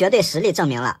用绝对实力证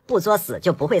明了不作死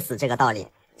就不会死这个道理。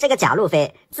这个假路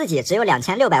飞自己只有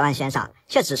2600万悬赏，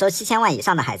却只收7000万以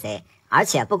上的海贼，而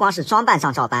且不光是装扮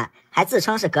上照搬，还自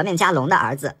称是革命家龙的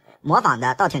儿子，模仿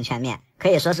的倒挺全面，可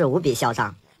以说是无比嚣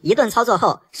张。一顿操作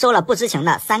后，收了不知情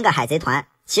的3个海贼团，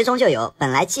其中就有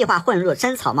本来计划混入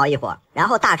真草帽一伙，然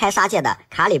后大开杀戒的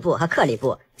卡里布和克里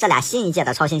布这俩新一届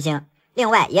的超新星。另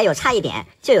外也有差一点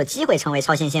就有机会成为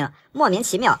超新星，莫名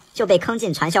其妙就被坑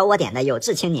进传销窝点的有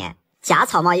志青年。假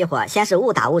草帽一伙先是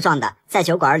误打误撞的在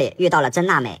酒馆里遇到了真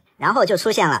娜美，然后就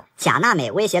出现了假娜美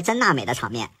威胁真娜美的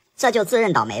场面，这就自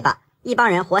认倒霉吧。一帮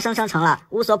人活生生成了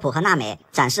乌索普和娜美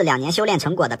展示2年修炼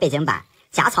成果的背景板。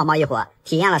假草帽一伙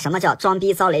体验了什么叫装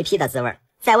逼遭雷劈的滋味。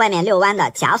在外面遛弯的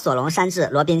假索隆山治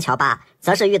罗宾乔巴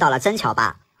则是遇到了真乔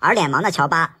巴，而脸盲的乔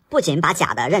巴不仅把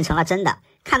假的认成了真的，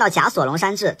看到假索隆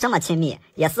山治这么亲密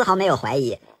也丝毫没有怀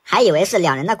疑，还以为是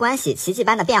两人的关系奇迹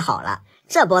般的变好了。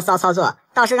这波骚操作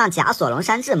倒是让假索隆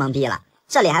山治懵逼了。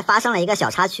这里还发生了一个小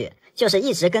插曲，就是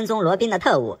一直跟踪罗宾的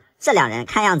特务，这两人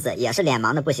看样子也是脸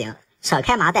盲的不行，扯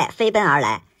开麻袋飞奔而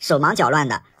来，手忙脚乱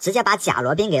的直接把假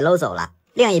罗宾给搂走了。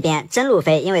另一边真路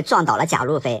飞因为撞倒了假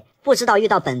路飞，不知道遇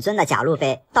到本尊的假路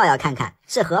飞倒要看看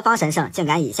是何方神圣竟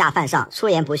敢以下犯上，出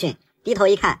言不逊。低头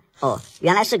一看，哦，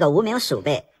原来是个无名鼠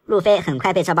辈。路飞很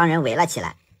快被这帮人围了起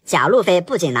来。假路飞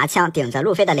不仅拿枪顶着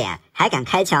路飞的脸，还敢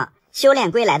开枪。修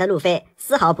炼归来的路飞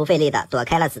丝毫不费力地躲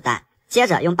开了子弹，接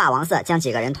着用霸王色将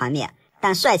几个人团灭，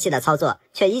但帅气的操作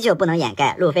却依旧不能掩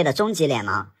盖路飞的终极脸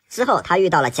盲。之后他遇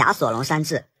到了假索隆山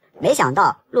治，没想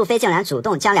到路飞竟然主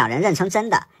动将两人认成真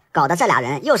的，搞得这俩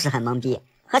人又是很懵逼。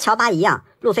和乔巴一样，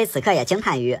路飞此刻也惊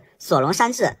叹于索隆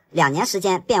山治2年时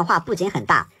间变化不仅很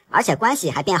大，而且关系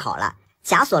还变好了。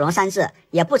假索隆山治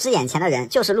也不知眼前的人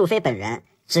就是路飞本人，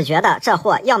只觉得这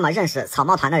货要么认识草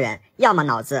帽团的人，要么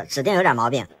脑子指定有点毛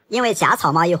病。因为假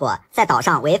草帽一伙在岛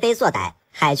上为非作歹，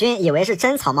海军以为是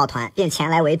真草帽团，并前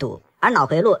来围堵，而脑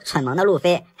回路蠢萌的路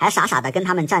飞还傻傻的跟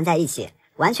他们站在一起，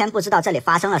完全不知道这里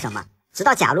发生了什么。直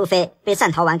到假路飞被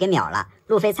战逃丸给秒了，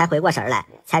路飞才回过神来，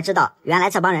才知道原来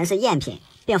这帮人是赝品，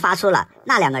并发出了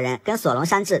那两个人跟索隆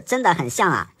山治真的很像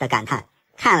啊的感叹。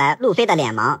看来路飞的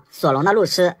脸盲，索隆的路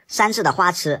痴，山治的花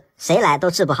痴，谁来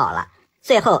都治不好了。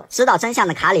最后知道真相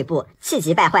的卡里布气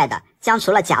急败坏的将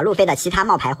除了假路飞的其他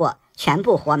冒牌货全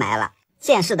部活埋了。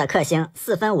剑士的克星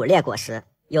4分5裂果实，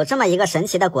有这么一个神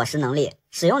奇的果实能力，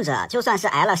使用者就算是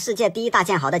挨了世界第一大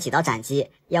剑豪的几刀斩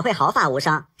击，也会毫发无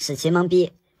伤，使其懵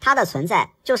逼。它的存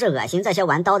在就是恶心这些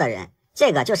玩刀的人。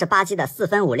这个就是巴基的4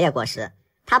分5裂果实，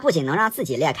它不仅能让自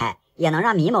己裂开，也能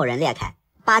让米某人裂开。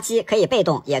巴基可以被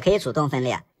动也可以主动分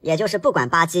裂，也就是不管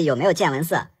巴基有没有见闻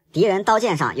色，敌人刀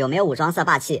剑上有没有武装色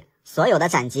霸气，所有的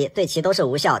斩击对其都是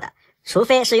无效的，除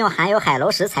非是用含有海楼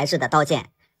石材质的刀剑。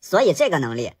所以这个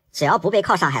能力只要不被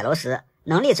铐上海楼石，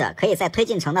能力者可以在推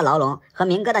进城的牢笼和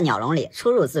明哥的鸟笼里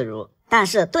出入自如。但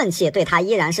是钝器对他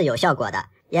依然是有效果的，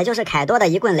也就是凯多的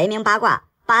一棍雷鸣八卦，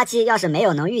巴基要是没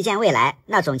有能预见未来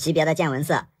那种级别的见闻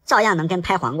色，照样能跟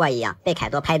拍黄瓜一样被凯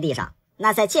多拍地上。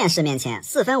那在剑士面前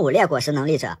，4分5裂果实能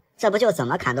力者，这不就怎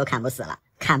么砍都砍不死了？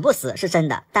砍不死是真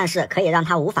的，但是可以让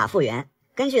他无法复原。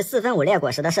根据4分5裂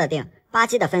果实的设定，巴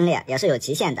基的分裂也是有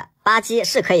极限的。巴基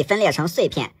是可以分裂成碎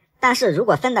片，但是如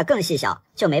果分得更细小，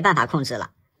就没办法控制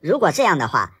了。如果这样的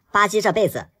话，巴基这辈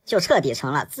子就彻底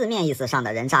成了字面意思上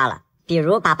的人渣了。比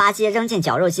如把巴基扔进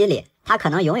绞肉机里，他可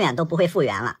能永远都不会复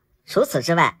原了。除此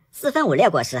之外，4分5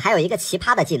裂果实还有一个奇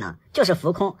葩的技能，就是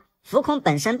浮空。浮空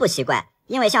本身不奇怪，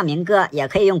因为像明哥也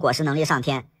可以用果实能力上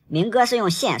天。明哥是用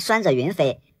线拴着云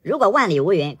飞，如果万里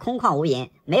无云，空旷无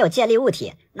垠，没有借力物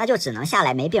体，那就只能下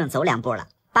来没病走2步了。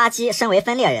巴基身为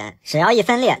分裂人，只要一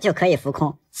分裂就可以浮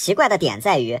空。奇怪的点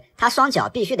在于他双脚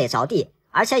必须得着地，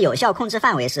而且有效控制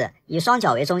范围是以双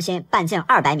脚为中心半径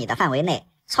200米的范围内，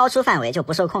超出范围就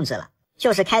不受控制了。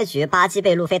就是开局巴基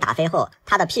被路飞打飞后，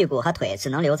他的屁股和腿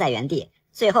只能留在原地，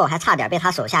最后还差点被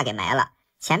他手下给埋了。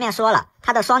前面说了，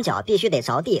他的双脚必须得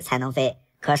着地才能飞，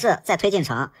可是在推进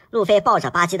城，路飞抱着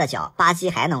巴基的脚，巴基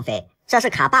还能飞，这是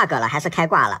卡 bug 了还是开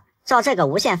挂了？照这个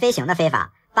无限飞行的飞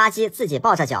法，巴基自己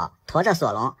抱着脚驮着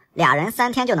索隆，俩人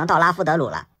3天就能到拉夫德鲁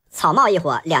了。草帽一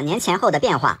伙2年前后的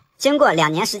变化，经过2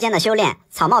年时间的修炼，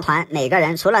草帽团每个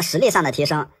人除了实力上的提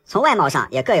升，从外貌上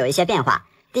也各有一些变化。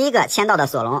第一个签到的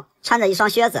索隆穿着一双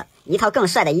靴子，一套更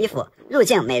帅的衣服，入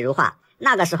境美如画。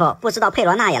那个时候不知道佩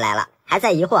罗娜也来了，还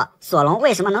在疑惑索隆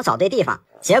为什么能找对地方，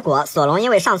结果索隆因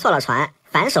为上错了船，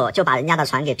反手就把人家的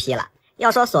船给劈了。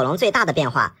要说索隆最大的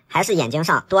变化，还是眼睛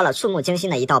上多了触目惊心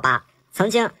的一道疤，曾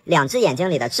经2只眼睛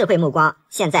里的智慧目光，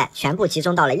现在全部集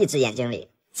中到了1只眼睛里。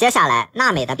接下来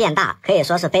娜美的变大可以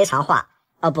说是非常化，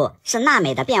不是娜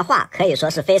美的变化可以说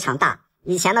是非常大。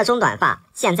以前的中短发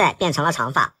现在变成了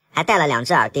长发，还戴了2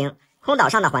只耳钉。空岛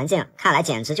上的环境看来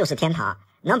简直就是天堂，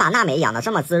能把娜美养得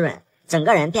这么滋润，整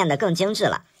个人变得更精致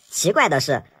了。奇怪的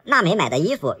是，娜美买的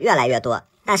衣服越来越多，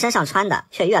但身上穿的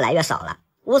却越来越少了。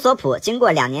乌索普经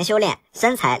过2年修炼，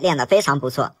身材练得非常不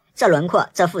错，这轮廓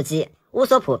这腹肌乌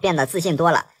索普变得自信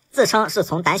多了，自称是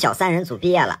从胆小3人组毕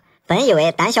业了。本以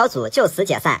为胆小组就此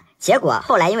解散，结果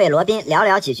后来因为罗宾寥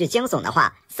寥几句惊悚的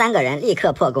话，3个人立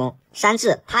刻破功。山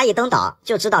治他一登岛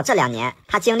就知道这2年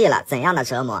他经历了怎样的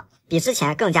折磨，比之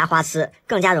前更加花痴，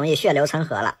更加容易血流成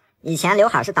河了。以前刘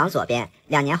海是挡左边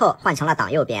，2年后换成了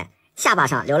挡右边，下巴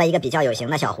上留了一个比较有型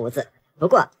的小胡子。不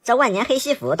过这万年黑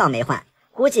西服倒没换，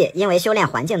估计因为修炼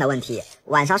环境的问题，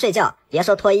晚上睡觉别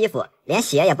说脱衣服，连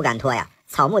鞋也不敢脱呀，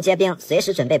草木皆兵，随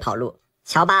时准备跑路。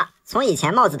乔巴从以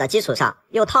前帽子的基础上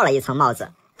又套了一层帽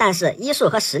子，但是医术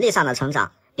和实力上的成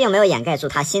长并没有掩盖住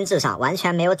他心智上完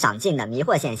全没有长进的迷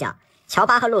惑现象。乔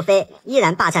巴和路飞依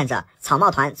然霸占着草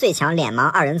帽团最强脸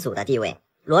盲2人组的地位。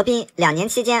罗宾2年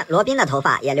期间，罗宾的头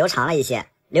发也留长了一些，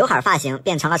刘海发型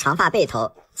变成了长发背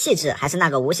头，气质还是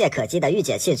那个无懈可击的御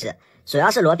姐气质，主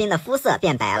要是罗宾的肤色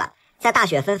变白了。在大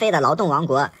雪纷飞的劳动王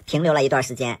国停留了一段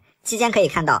时间，期间可以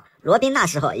看到罗宾那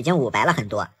时候已经捂白了很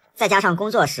多，再加上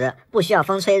工作时不需要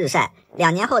风吹日晒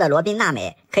，2年后的罗宾娜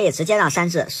美可以直接让山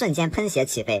治瞬间喷血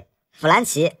起飞。弗兰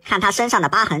奇看他身上的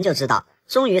疤痕就知道，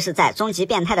终于是在终极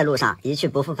变态的路上一去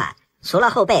不复返。除了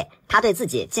后背，他对自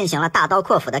己进行了大刀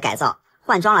阔斧的改造，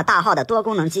换装了大号的多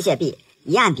功能机械臂，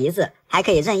一按鼻子还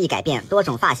可以任意改变多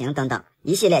种发型等等，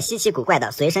一系列稀奇古怪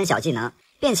的随身小技能，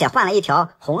并且换了一条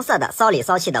红色的骚里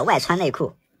骚气的外穿内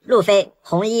裤。路飞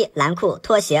红衣蓝裤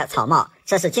拖鞋草帽，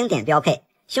这是经典标配。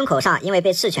胸口上因为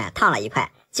被赤犬烫了一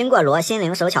块，经过罗心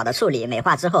灵手巧的处理美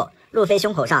化之后，路飞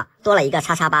胸口上多了一个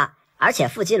叉叉疤，而且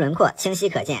腹肌轮廓清晰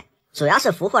可见，主要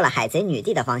是俘获了海贼女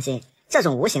帝的芳心。这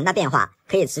种无形的变化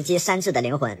可以直击山治的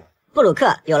灵魂。布鲁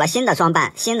克有了新的装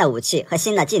扮、新的武器和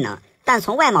新的技能，但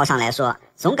从外貌上来说，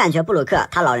总感觉布鲁克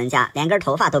他老人家连根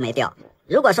头发都没掉。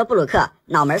如果说布鲁克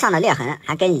脑门上的裂痕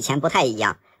还跟以前不太一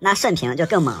样，那慎平就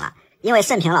更猛了，因为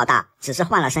慎平老大只是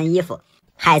换了身衣服。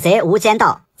海贼无间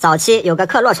道早期有个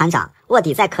克洛船长，卧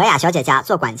底在可雅小姐家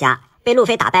做管家，被路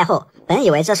飞打败后，本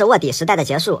以为这是卧底时代的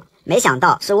结束，没想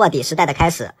到是卧底时代的开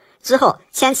始。之后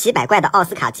千奇百怪的奥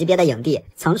斯卡级别的影帝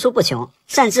层出不穷，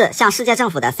甚至像世界政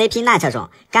府的 CP9 这种，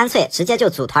干脆直接就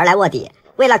组团来卧底。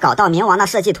为了搞到冥王的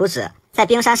设计图纸，在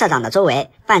冰山社长的周围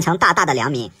扮成大大的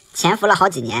良民，潜伏了好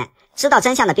几年。知道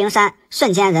真相的冰山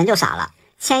瞬间人就傻了，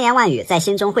千言万语在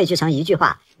心中汇聚成一句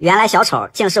话：原来小丑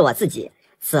竟是我自己。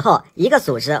此后一个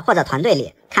组织或者团队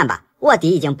里，看吧，卧底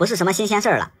已经不是什么新鲜事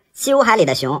儿了。西乌海里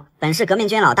的熊本是革命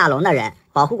军老大龙的人，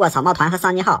保护过草帽团和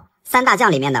桑尼号3大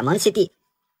将里面的蒙奇帝。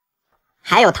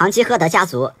还有堂吉诃德家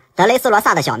族，德雷斯罗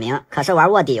萨的小明可是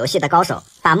玩卧底游戏的高手，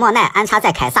把莫奈安插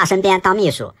在凯撒身边当秘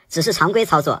书只是常规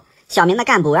操作。小明的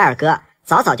干部维尔哥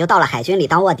早早就到了海军里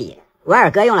当卧底，维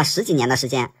尔哥用了10几年的时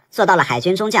间做到了海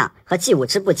军中将和G5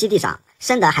支部基地长，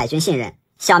深得海军信任。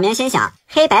小明心想，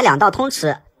黑白2道通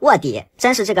吃，卧底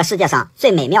真是这个世界上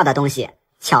最美妙的东西。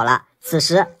巧了，此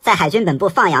时在海军本部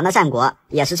放羊的战国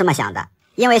也是这么想的，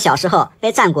因为小时候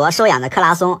被战国收养的克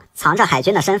拉松藏着海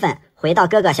军的身份回到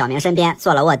哥哥小明身边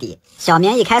做了卧底。小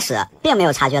明一开始并没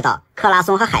有察觉到克拉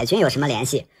松和海军有什么联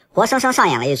系，活生生上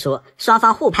演了一出双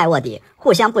方互派卧底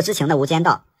互相不知情的无间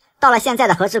道。到了现在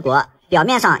的和之国，表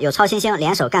面上有超新星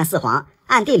联手干4皇，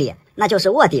暗地里那就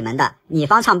是卧底们的你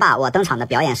方唱罢我登场的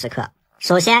表演时刻。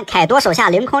首先，凯多手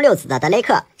下凌空6子的德雷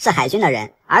克是海军的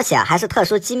人，而且还是特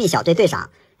殊机密小队队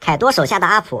长。凯多手下的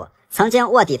阿普曾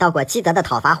经卧底到过基德的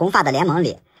讨伐红发的联盟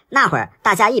里，那会儿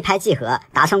大家一拍即合，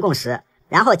达成共识，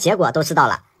然后结果都知道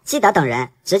了，基德等人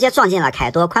直接撞进了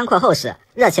凯多宽阔厚实、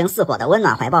热情似火的温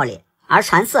暖怀抱里。而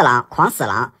传四郎、狂死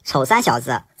郎、丑三小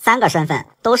子3个身份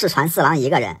都是传四郎一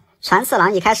个人。传四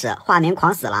郎一开始化名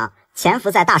狂死郎，潜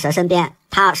伏在大蛇身边，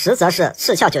他实则是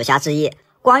赤鞘9侠之一。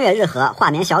光月日和化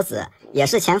名小子，也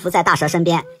是潜伏在大蛇身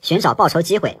边寻找报仇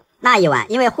机会。那一晚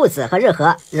因为护子和日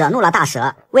和惹怒了大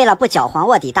蛇，为了不搅黄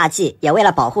卧底大计，也为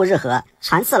了保护日和，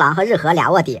传次郎和日和俩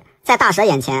卧底在大蛇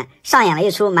眼前上演了一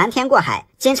出瞒天过海、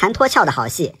金蝉脱壳的好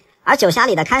戏。而9侠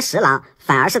里的看十郎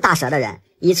反而是大蛇的人，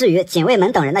以至于警卫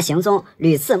门等人的行踪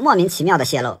屡次莫名其妙的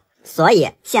泄露。所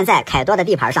以现在凯多的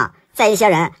地盘上，在一些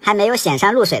人还没有显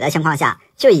山露水的情况下，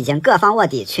就已经各方卧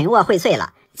底群卧荟萃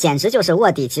了，简直就是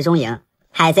卧底集中营。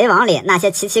海贼王里那些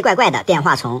奇奇怪怪的电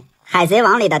话虫，海贼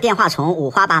王里的电话虫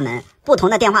五花八门，不同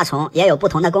的电话虫也有不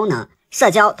同的功能，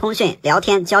社交、通讯、聊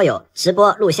天、交友、直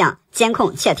播、录像、监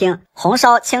控、窃听、红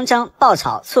烧、清蒸、爆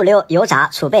炒、醋溜、油炸、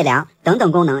储备粮等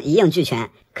等功能一应俱全，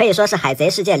可以说是海贼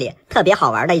世界里特别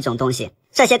好玩的一种东西。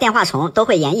这些电话虫都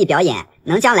会演绎表演，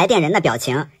能将来电人的表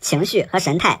情、情绪和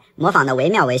神态模仿得惟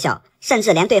妙惟肖，甚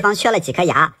至连对方缺了几颗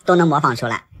牙都能模仿出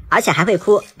来，而且还会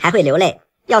哭，还会流泪。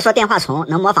要说电话虫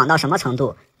能模仿到什么程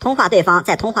度，通话对方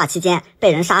在通话期间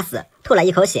被人杀死，吐了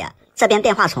一口血，这边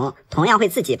电话虫同样会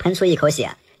自己喷出一口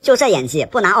血。就这演技，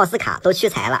不拿奥斯卡都屈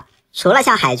才了。除了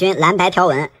像海军蓝白条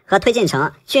纹和推进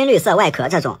成军绿色外壳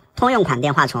这种通用款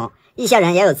电话虫，一些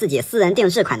人也有自己私人定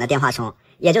制款的电话虫，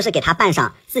也就是给它扮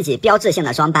上自己标志性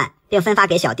的装扮，并分发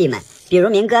给小弟们。比如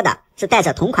明哥的是戴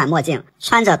着同款墨镜，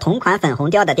穿着同款粉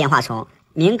红貂的电话虫。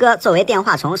明哥作为电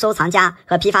话虫收藏家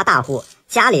和批发大户，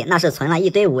家里那是存了一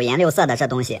堆五颜六色的这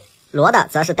东西。罗的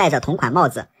则是戴着同款帽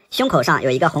子，胸口上有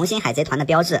一个红心海贼团的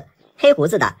标志。黑胡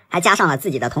子的还加上了自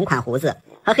己的同款胡子，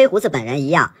和黑胡子本人一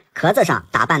样，壳子上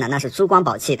打扮的那是珠光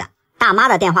宝气的。大妈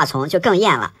的电话虫就更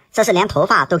艳了，这是连头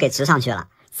发都给植上去了。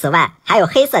此外还有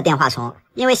黑色电话虫，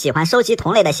因为喜欢收集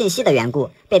同类的信息的缘故，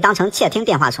被当成窃听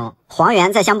电话虫。黄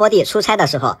猿在香波地出差的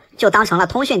时候就当成了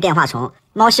通讯电话虫，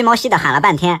猫西猫西的喊了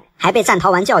半天，还被战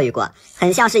逃丸教育过，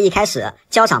很像是一开始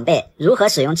教长辈如何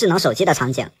使用智能手机的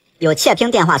场景。有窃听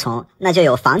电话虫，那就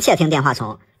有防窃听电话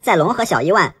虫。在龙和小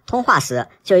伊万通话时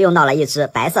就用到了一只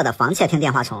白色的防窃听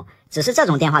电话虫，只是这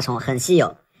种电话虫很稀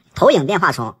有。投影电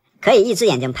话虫可以一只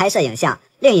眼睛拍摄影像，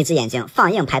另一只眼睛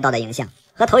放映拍到的影像，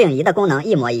和投影仪的功能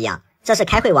一模一样，这是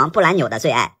开会王布兰纽的最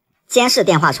爱。监视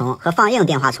电话虫和放映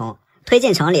电话虫，推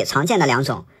进城里常见的两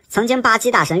种，曾经巴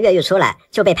基大神越狱出来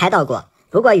就被拍到过，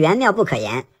不过缘妙不可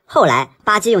言。后来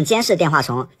巴基用监视电话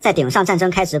虫在顶上战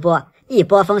争开直播，一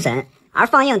波封神，而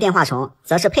放映电话虫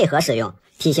则是配合使用，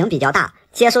体型比较大，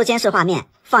接收监视画面，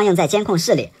放映在监控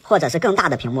室里或者是更大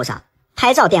的屏幕上。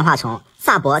拍照电话虫，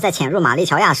萨博在潜入玛丽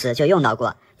乔亚时就用到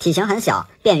过，体型很小，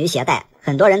便于携带，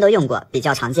很多人都用过，比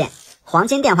较常见。黄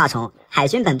金电话虫，海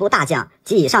军本部大将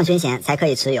及以上军衔才可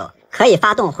以持有，可以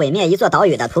发动毁灭一座岛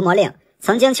屿的屠魔令。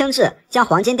曾经清治将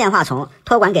黄金电话虫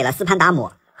托管给了斯潘达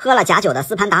姆，喝了假酒的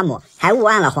斯潘达姆还误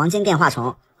按了黄金电话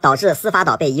虫，导致司法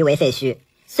岛被夷为废墟。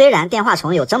虽然电话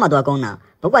虫有这么多功能，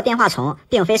不过电话虫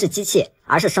并非是机器，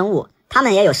而是生物，它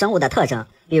们也有生物的特征，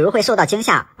比如会受到惊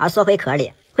吓而缩回壳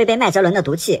里，会被麦哲伦的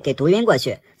毒气给毒晕过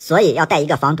去，所以要戴一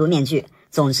个防毒面具。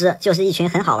总之就是一群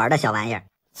很好玩的小玩意儿。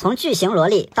从巨型萝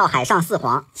莉到海上四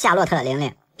皇夏洛特玲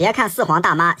玲，别看四皇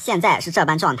大妈现在是这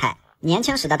般状态，年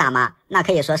轻时的大妈那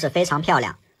可以说是非常漂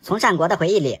亮。从战国的回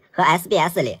忆里和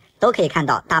SBS 里都可以看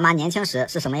到大妈年轻时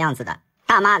是什么样子的。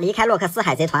大妈离开洛克斯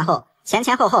海贼团后，前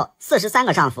后后43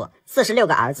个丈夫，46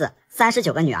个儿子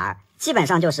，39个女儿，基本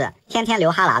上就是天天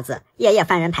流哈喇子，夜夜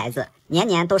翻人牌子，年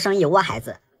年都生一窝孩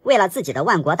子，为了自己的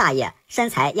万国大业，身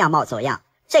材样貌走样。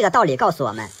这个道理告诉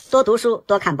我们，多读书，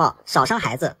多看报，少生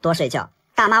孩子，多睡觉。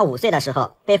大妈5岁的时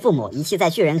候被父母遗弃在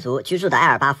巨人族居住的埃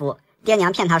尔巴夫，爹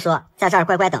娘骗她说在这儿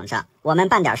乖乖等着，我们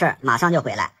办点事儿马上就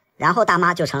回来，然后大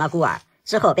妈就成了孤儿，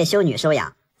之后被修女收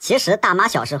养。其实大妈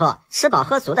小时候吃饱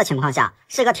喝足的情况下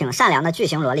是个挺善良的巨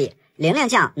型萝莉，玲玲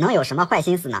酱能有什么坏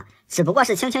心思呢？只不过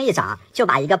是轻轻一掌就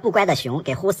把一个不乖的熊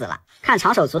给呼死了。看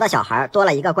长手族的小孩多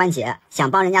了一个关节，想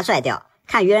帮人家拽掉，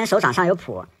看鱼人手掌上有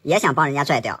蹼，也想帮人家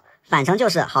拽掉，反正就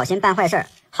是好心办坏事儿，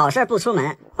好事不出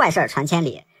门，坏事传千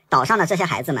里。岛上的这些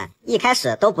孩子们一开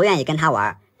始都不愿意跟他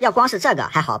玩，要光是这个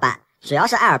还好办，主要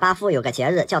是埃尔巴夫有个节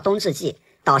日叫冬至祭，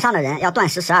岛上的人要断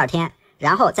食12天，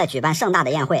然后再举办盛大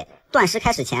的宴会。断食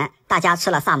开始前大家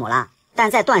吃了萨姆拉，但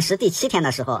在断食第7天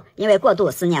的时候，因为过度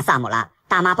思念萨姆拉，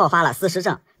大妈爆发了丝湿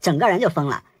症，整个人就疯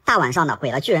了，大晚上的毁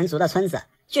了巨人族的村子。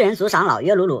巨人族长老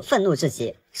约鲁鲁愤怒至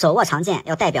极，手握长剑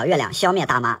要代表月亮消灭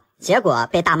大妈，结果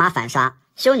被大妈反杀。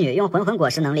修女用混果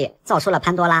实能力造出了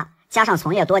潘多拉，加上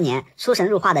从业多年出神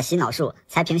入化的洗脑术，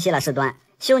才平息了事端。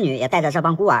修女也带着这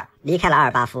帮孤儿离开了阿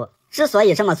尔巴夫。之所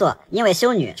以这么做，因为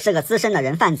修女是个资深的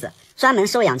人贩子，专门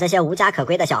收养这些无家可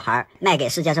归的小孩卖给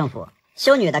世界政府。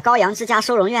修女的羔羊之家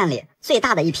收容院里最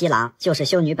大的一匹狼就是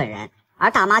修女本人，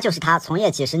而大妈就是她从业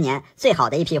几十年最好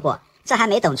的一批货。这还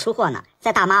没等出货呢，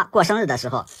在大妈过生日的时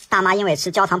候，大妈因为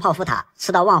吃焦糖泡芙塔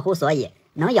吃到忘乎所以，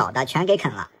能咬的全给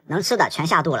啃了，能吃的全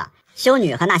下肚了。修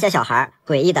女和那些小孩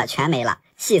诡异的全没了，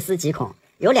细思极恐。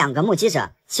有2个目击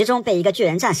者，其中被一个巨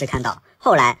人战士看到，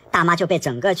后来大妈就被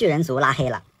整个巨人族拉黑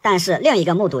了。但是另一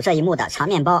个目睹这一幕的长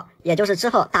面包，也就是之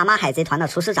后大妈海贼团的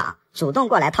厨师长，主动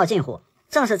过来套近乎。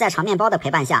正是在长面包的陪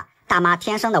伴下，大妈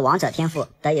天生的王者天赋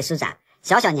得以施展，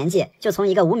小年纪就从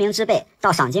一个无名之辈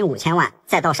到赏金5000万，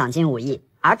再到赏金5亿。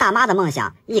而大妈的梦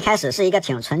想一开始是一个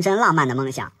挺纯真浪漫的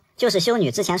梦想，就是修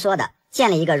女之前说的，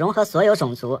建立一个融合所有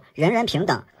种族、人人平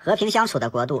等、和平相处的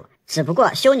国度。只不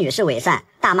过修女是伪善，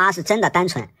大妈是真的单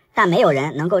纯，但没有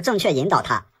人能够正确引导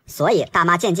她，所以大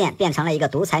妈渐渐变成了一个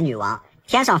独裁女王，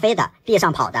天上飞的、地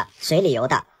上跑的、水里游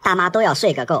的，大妈都要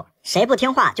睡个够，谁不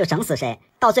听话就整死谁，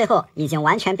到最后已经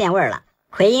完全变味了。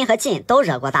奎因和晋都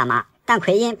惹过大妈，但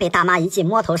奎因被大妈一记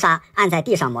摸头杀按在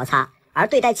地上摩擦，而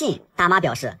对待晋，大妈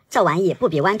表示这玩意不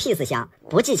比 One Piece 香，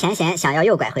不计前嫌想要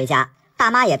诱拐回家。大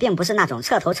妈也并不是那种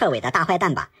彻头彻尾的大坏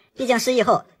蛋吧，毕竟失忆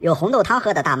后有红豆汤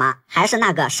喝的大妈还是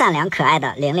那个善良可爱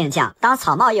的玲玲酱。当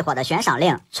草帽一伙的悬赏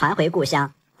令传回故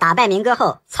乡，打败民歌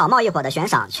后，草帽一伙的悬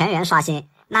赏全员刷新。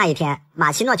那一天，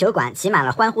马奇诺酒馆挤满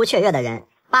了欢呼雀跃的人，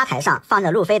吧台上放着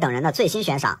路飞等人的最新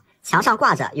悬赏，墙上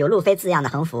挂着有路飞字样的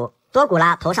横幅。多古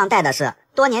拉头上戴的是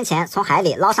多年前从海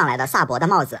里捞上来的萨博的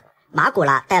帽子，马古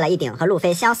拉戴了一顶和路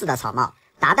飞相似的草帽，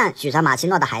达旦举着马奇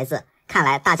诺的孩子，看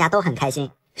来大家都很开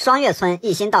心。双月村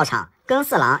一心到场，更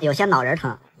四郎有些脑仁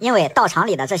疼，因为道场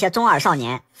里的这些中二少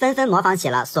年纷纷模仿起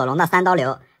了索隆的三刀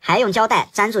流，还用胶带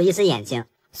粘住一只眼睛。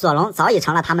索隆早已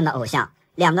成了他们的偶像，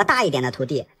两个大一点的徒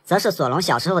弟则是索隆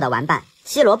小时候的玩伴。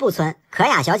西罗布村可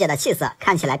雅小姐的气色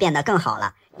看起来变得更好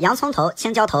了，洋葱头、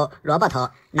青椒头、萝卜头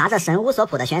拿着神乌索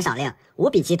普的悬赏令，无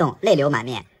比激动，泪流满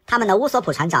面。他们的乌索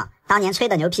普船长当年吹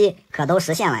的牛批可都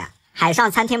实现了呀！海上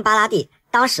餐厅巴拉蒂，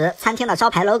当时餐厅的招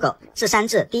牌 logo 是山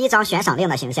治第一张悬赏令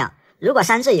的形象，如果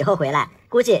山治以后回来，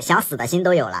估计想死的心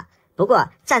都有了。不过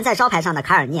站在招牌上的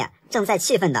卡尔涅正在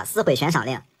气愤地撕毁悬赏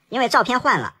令，因为照片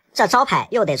换了，这招牌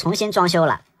又得重新装修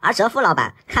了。而哲夫老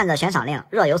板看着悬赏令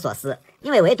若有所思，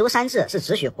因为唯独山治是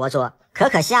只许活捉。可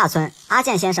可西亚村阿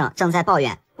健先生正在抱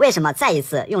怨，为什么再一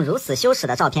次用如此羞耻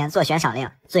的照片做悬赏令？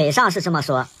嘴上是这么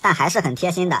说，但还是很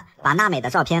贴心的把娜美的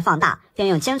照片放大，并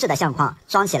用精致的相框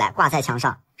装起来挂在墙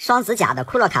上。双子甲的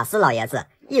库洛卡斯老爷子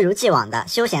一如既往的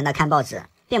休闲的看报纸，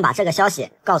并把这个消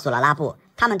息告诉了拉布，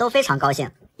他们都非常高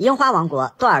兴。樱花王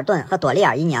国多尔顿和朵利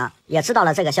尔姨娘也知道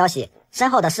了这个消息，身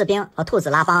后的士兵和兔子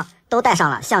拉邦都戴上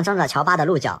了象征着乔巴的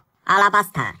鹿角。阿拉巴斯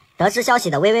坦得知消息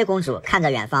的薇薇公主看着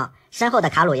远方，身后的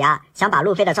卡鲁亚想把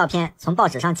路飞的照片从报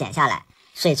纸上剪下来。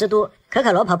水之都可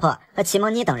可罗婆婆和奇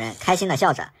蒙尼等人开心的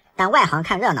笑着，但外行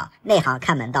看热闹，内行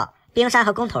看门道。冰山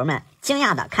和工头们惊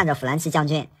讶地看着弗兰奇将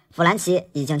军，弗兰奇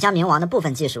已经将冥王的部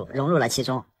分技术融入了其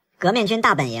中。革命军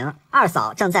大本营，二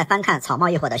嫂正在翻看草帽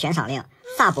一伙的悬赏令，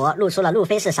萨博露出了路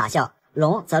飞式傻笑，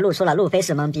龙则露出了路飞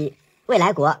式懵逼。未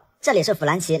来国，这里是弗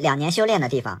兰奇2年修炼的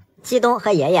地方。基东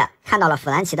和爷爷看到了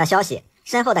弗兰奇的消息，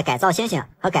身后的改造猩猩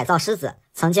和改造狮子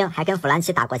曾经还跟弗兰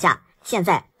奇打过架，现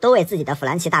在都为自己的弗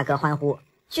兰奇大哥欢呼。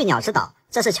巨鸟之岛，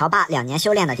这是乔巴2年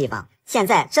修炼的地方，现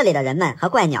在这里的人们和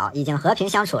怪鸟已经和平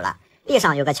相处了。地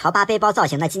上有个乔巴背包造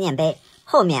型的纪念碑，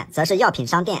后面则是药品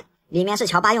商店，里面是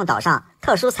乔巴用岛上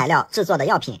特殊材料制作的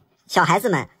药品。小孩子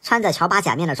们穿着乔巴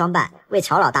假面的装扮，为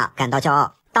乔老大感到骄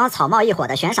傲。当草帽一伙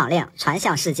的悬赏令传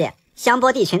向世界，香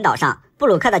波地群岛上布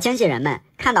鲁克的经纪人们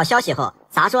看到消息后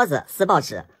砸桌子撕报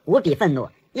纸，无比愤怒，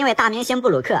因为大明星布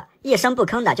鲁克一声不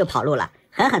吭的就跑路了，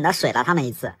狠狠地水了他们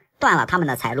一次，断了他们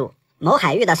的财路。某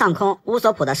海域的上空，乌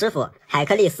索普的师傅海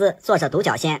克利斯坐着独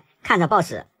角仙，看着报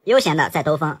纸，悠闲的在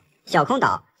兜风。小空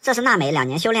岛，这是娜美2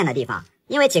年修炼的地方，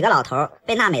因为几个老头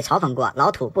被娜美嘲讽过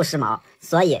老土不时髦，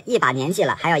所以一把年纪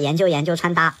了还要研究研究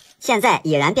穿搭，现在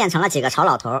已然变成了几个潮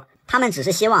老头，他们只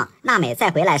是希望娜美再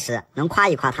回来时能夸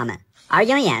一夸他们。而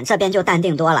鹰眼这边就淡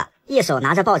定多了，一手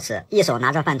拿着报纸，一手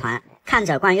拿着饭团，看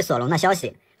着关于索隆的消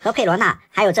息，和佩罗娜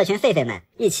还有这群狒狒们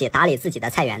一起打理自己的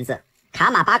菜园子。卡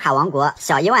马巴卡王国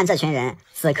小伊万这群人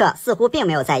此刻似乎并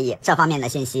没有在意这方面的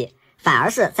信息，反而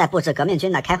是在布置革命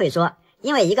军的开会桌，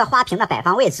因为一个花瓶的摆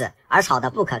放位置而吵得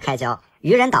不可开交。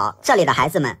渔人岛这里的孩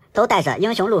子们都戴着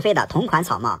英雄路飞的同款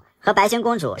草帽，和白星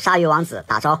公主、鲨鱼王子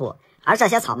打招呼，而这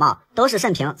些草帽都是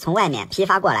盛平从外面批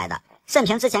发过来的。盛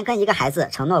平之前跟一个孩子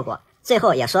承诺过，最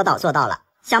后也说到做到了。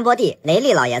香波地雷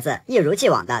利老爷子一如既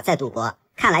往的在赌博，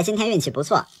看来今天运气不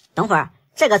错。等会儿，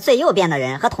这个最右边的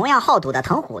人和同样好赌的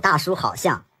藤虎大叔好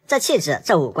像，这气质，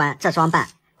这五官，这装扮。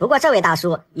不过这位大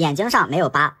叔眼睛上没有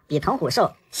疤，比藤虎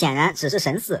瘦，显然只是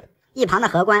神似。一旁的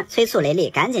荷官催促雷利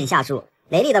赶紧下注，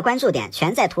雷利的关注点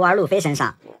全在徒儿路飞身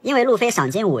上，因为路飞赏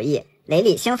金5亿，雷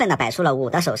利兴奋地摆出了5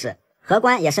的手势，荷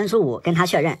官也伸出5跟他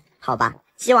确认。好吧，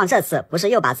希望这次不是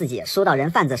又把自己输到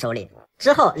人贩子手里。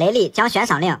之后雷利将悬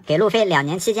赏令给路飞2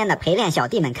年期间的陪练小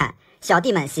弟们看，小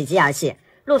弟们喜极而泣。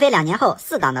路飞2年后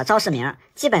4档的招式名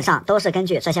基本上都是根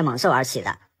据这些猛兽而起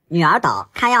的。女儿岛，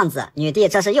看样子女帝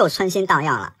这是又春心荡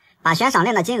漾了，把悬赏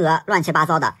令的金额乱七八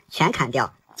糟的全砍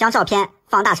掉，将照片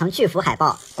放大成巨幅海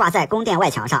报挂在宫殿外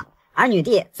墙上，而女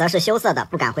帝则是羞涩的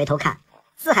不敢回头看。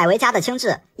四海为家的青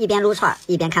雉一边撸串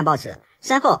一边看报纸，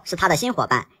身后是他的新伙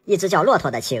伴，一只叫骆驼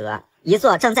的企鹅。一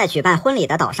座正在举办婚礼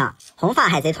的岛上，红发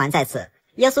海贼团在此。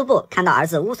耶稣布看到儿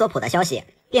子乌索普的消息，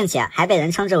并且还被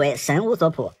人称之为神乌索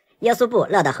普，耶稣布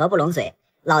乐得合不拢嘴。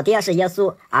老爹是耶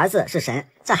稣，儿子是神，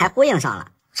这还呼应上了。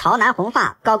朝南红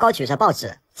发高高举着报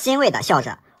纸，欣慰地笑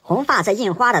着，红发这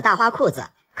印花的大花裤子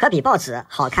可比报纸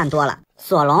好看多了。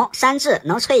索隆、山治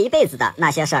能吹一辈子的那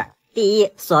些事儿。第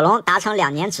一，索隆达成2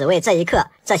年只为这一刻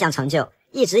这项成就，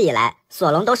一直以来，索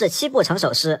隆都是七步成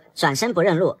首诗，转身不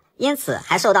认路，因此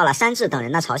还受到了山治等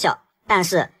人的嘲笑。但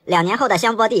是2年后的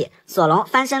香波地，索隆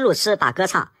翻身路痴把歌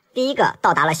唱，第一个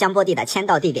到达了香波地的签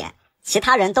到地点，其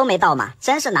他人都没到嘛，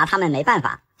真是拿他们没办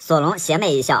法。索隆邪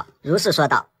魅一笑，如是说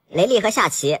道。雷利和夏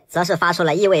奇则是发出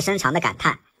了意味深长的感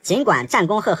叹。尽管战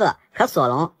功赫赫，可索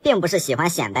隆并不是喜欢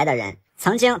显摆的人。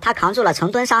曾经他扛住了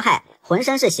成吨伤害，浑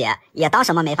身是血，也当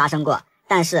什么没发生过。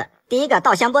但是第一个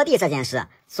到香波地这件事，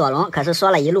索隆可是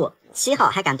说了一路，7号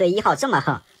还敢对1号这么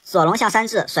横。索隆向山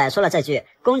治甩出了这句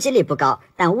攻击力不高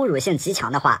但侮辱性极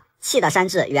强的话，气得山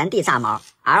治原地炸毛，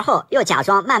而后又假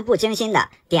装漫不经心的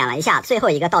点了一下最后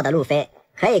一个到的路飞。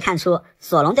可以看出，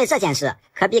索隆对这件事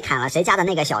可比砍了谁家的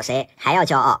那个小谁还要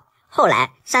骄傲。后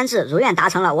来山治如愿达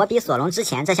成了我比索隆之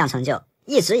前这项成就。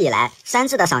一直以来，山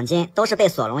治的赏金都是被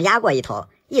索隆压过一头，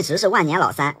一直是万年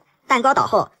老三。蛋糕倒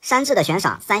后，山治的悬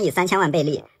赏3亿3000万贝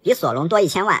利，比索隆多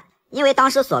1000万。因为当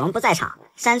时索隆不在场，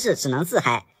山治只能自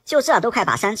嗨，就这都快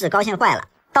把山治高兴坏了。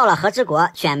到了和之国，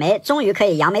犬梅终于可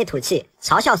以扬眉吐气，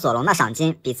嘲笑索隆的赏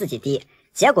金比自己低，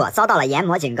结果遭到了研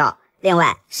磨警告。另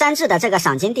外，山治的这个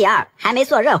赏金第2还没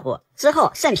做热乎，之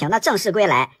后慎平的正式归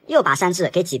来又把山治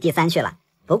给挤第3去了。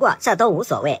不过这都无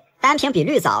所谓，单凭比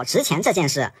绿藻值钱这件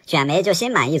事，卷梅就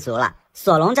心满意足了。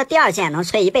索隆这第2件能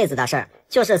吹一辈子的事儿，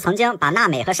就是曾经把娜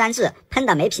美和山治喷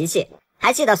得没脾气。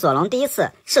还记得索隆第一次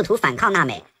试图反抗娜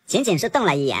美，仅仅是瞪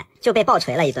了一眼就被暴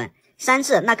锤了一顿。山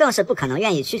治那更是不可能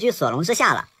愿意屈居索隆之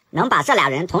下了，能把这俩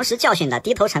人同时教训的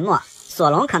低头沉默，索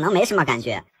隆可能没什么感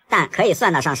觉，但可以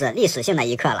算得上是历史性的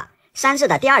一刻了。山治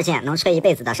的第2件能吹一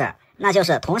辈子的事儿，那就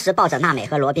是同时抱着娜美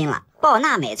和罗宾了。抱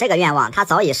娜美这个愿望他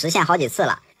早已实现好几次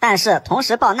了，但是同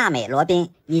时抱娜美、罗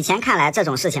宾，以前看来这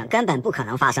种事情根本不可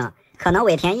能发生。可能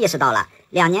尾田意识到了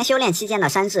2年修炼期间的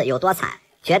山治有多惨，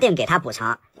决定给他补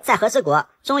偿。在和之国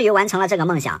终于完成了这个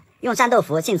梦想，用战斗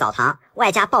服进澡堂，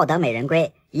外加抱得美人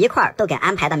归，一块儿都给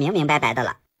安排得明明白白的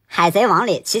了。海贼王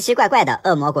里奇奇怪怪的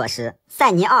恶魔果实，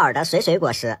塞尼奥尔的水水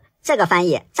果实，这个翻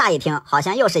译乍一听好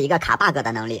像又是一个卡 bug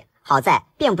的能力。好在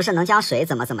并不是能将水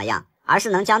怎么样，而是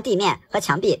能将地面和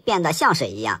墙壁变得像水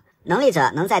一样。能力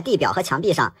者能在地表和墙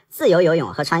壁上自由游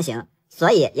泳和穿行，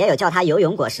所以也有叫它游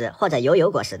泳果实或者游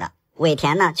泳果实的。尾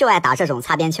田呢就爱打这种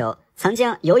擦边球，曾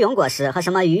经游泳果实和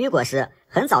什么鱼果实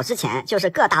很早之前就是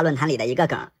各大论坛里的一个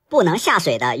梗，不能下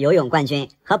水的游泳冠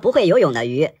军和不会游泳的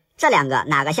鱼，这2个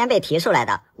哪个先被提出来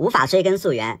的无法追根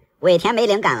溯源。尾田没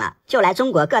灵感了，就来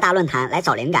中国各大论坛来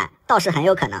找灵感，倒是很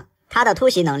有可能。他的突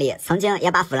袭能力曾经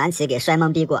也把弗兰奇给摔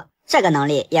懵逼过，这个能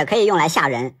力也可以用来吓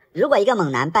人。如果一个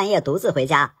猛男半夜独自回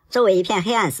家，周围一片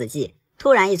黑暗死寂，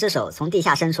突然一只手从地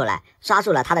下伸出来，抓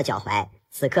住了他的脚踝，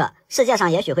此刻世界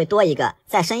上也许会多一个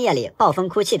在深夜里暴风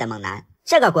哭泣的猛男。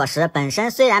这个果实本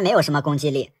身虽然没有什么攻击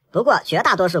力，不过绝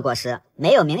大多数果实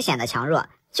没有明显的强弱，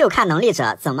就看能力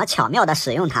者怎么巧妙的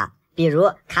使用它。比如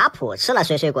卡普吃了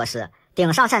水水果实，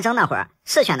顶上战争那会儿，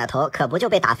赤犬的头可不就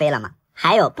被打飞了吗？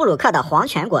还有布鲁克的黄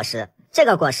泉果实，这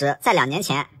个果实在2年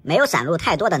前没有展露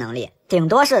太多的能力，顶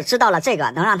多是知道了这个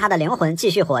能让他的灵魂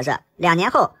继续活着。2年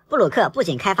后，布鲁克不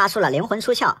仅开发出了灵魂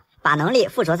出窍，把能力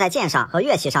附着在剑上和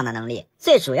乐器上的能力，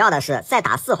最主要的是在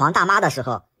打4皇大妈的时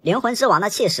候，灵魂之王的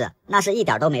气势那是一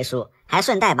点都没输，还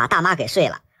顺带把大妈给睡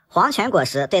了。黄泉果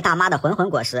实对大妈的魂魂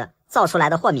果实造出来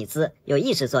的霍米兹有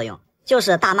抑制作用，就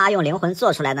是大妈用灵魂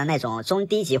做出来的那种中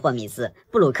低级霍米兹，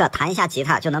布鲁克弹一下吉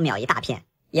他就能秒一大片，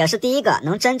也是第一个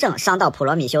能真正伤到普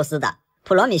罗米修斯的。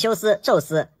普罗米修斯、宙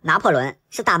斯、拿破仑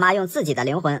是大妈用自己的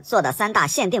灵魂做的3大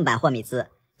限定版霍米兹，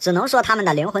只能说他们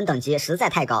的灵魂等级实在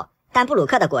太高。但布鲁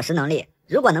克的果实能力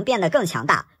如果能变得更强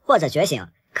大或者觉醒，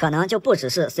可能就不只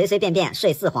是随随便便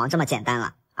睡4皇这么简单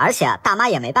了。而且大妈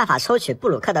也没办法抽取布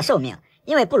鲁克的寿命，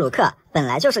因为布鲁克本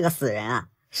来就是个死人啊。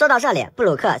说到这里，布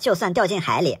鲁克就算掉进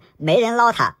海里，没人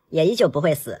捞他也依旧不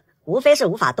会死，无非是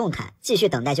无法动弹，继续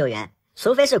等待救援，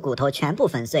除非是骨头全部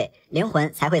粉碎，灵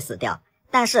魂才会死掉。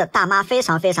但是大妈非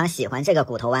常喜欢这个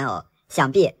骨头玩偶，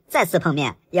想必再次碰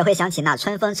面也会想起那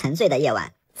春风沉醉的夜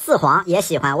晚。4皇也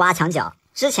喜欢挖墙脚，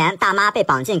之前大妈被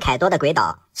绑进凯多的鬼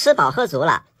岛，吃饱喝足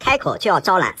了，开口就要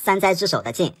招揽3灾之首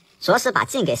的晋，着实把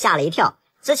晋给吓了一跳。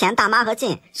之前大妈和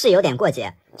晋是有点过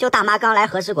节，就大妈刚来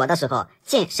和之国的时候，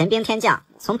晋神兵天降，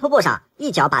从瀑布上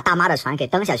一脚把大妈的船给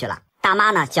蹬下去了，大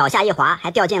妈呢脚下一滑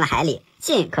还掉进了海里，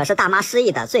晋可是大妈失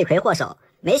忆的罪魁祸首。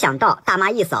没想到大妈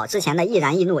一扫之前的易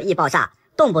燃易怒易爆炸，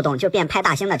动不动就变拍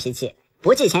大星的脾气，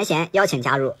不计前嫌邀请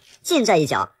加入。晋这一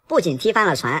脚不仅踢翻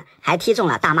了船，还踢中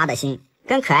了大妈的心。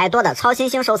跟可爱多的超新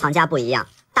星收藏家不一样，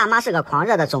大妈是个狂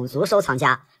热的种族收藏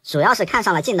家，主要是看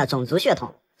上了晋的种族血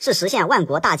统，是实现万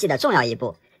国大计的重要一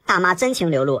步。大妈真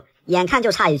情流露，眼看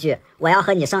就差一句我要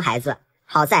和你生孩子，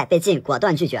好在被晋果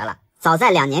断拒绝了。早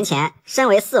在2年前，身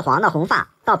为四皇的红发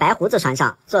到白胡子船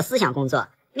上做思想工作，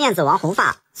面子王红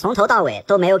发从头到尾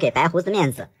都没有给白胡子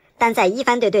面子，但在一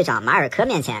番队队长马尔科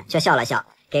面前却笑了笑，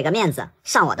给个面子，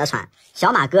上我的船。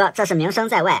小马哥这是名声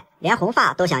在外，连红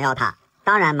发都想要他。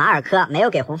当然马尔科没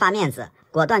有给红发面子，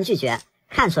果断拒绝。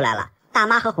看出来了，大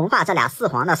妈和红发这俩四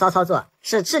皇的骚操作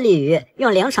是致力于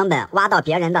用零成本挖到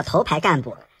别人的头牌干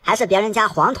部，还是别人家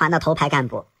黄团的头牌干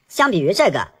部。相比于这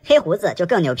个，黑胡子就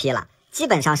更牛批了，基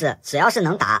本上是只要是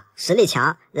能打，实力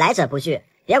强，来者不拒，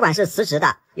别管是辞职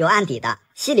的，有案底的，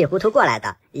稀里糊涂过来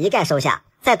的，一概收下。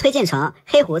在推进城，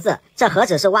黑胡子这何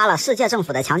止是挖了世界政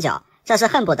府的墙角，这是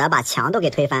恨不得把墙都给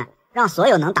推翻，让所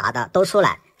有能打的都出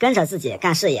来跟着自己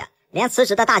干事业，连辞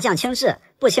职的大将轻质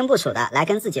不清不楚的来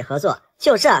跟自己合作，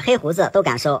就这黑胡子都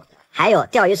敢收。还有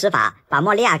钓鱼执法，把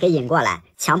莫利亚给引过来，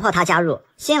强迫他加入。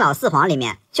新老四皇里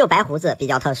面就白胡子比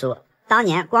较特殊，当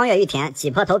年光月玉田挤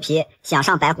破头皮想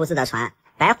上白胡子的船，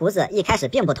白胡子一开始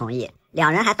并不同意，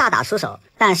两人还大打出手，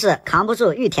但是扛不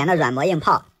住玉田的软磨硬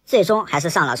泡，最终还是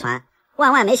上了船。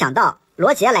万万没想到，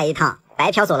罗杰来一趟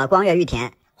白嫖走了光月玉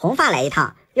田，红发来一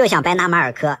趟又想白拿马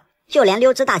尔科，就连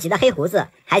溜之大吉的黑胡子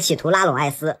还企图拉拢艾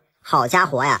斯。好家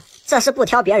伙呀，这是不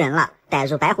挑别人了，逮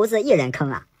住白胡子一人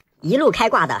坑啊！一路开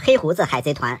挂的黑胡子海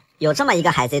贼团，有这么一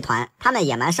个海贼团，他们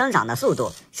野蛮生长的速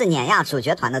度是碾压主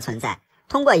角团的存在。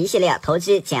通过一系列投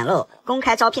机捡漏、公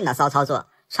开招聘的骚操作，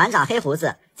船长黑胡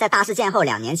子在大事件后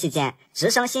2年期间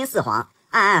直升新四皇，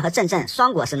暗暗和阵阵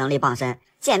双果实能力傍身，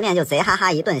见面就贼哈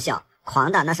哈一顿笑，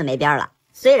狂的那是没边了。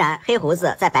虽然黑胡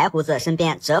子在白胡子身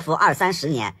边蛰伏20-30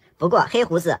年，不过黑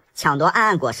胡子抢夺暗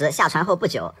暗果实下船后不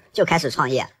久就开始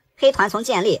创业。黑团从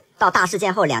建立到大事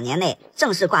件后2年内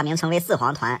正式挂名成为四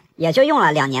皇团，也就用了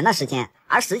2年的时间，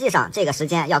而实际上这个时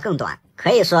间要更短，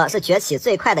可以说是崛起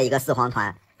最快的一个四皇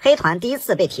团。黑团第一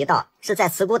次被提到是在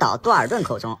慈古岛多尔顿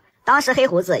口中，当时黑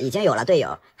胡子已经有了队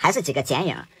友，还是几个剪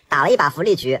影，打了一把福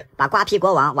利局，把瓜皮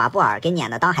国王瓦布尔给撵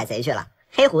得当海贼去了。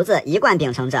黑胡子一贯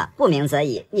秉承着不鸣则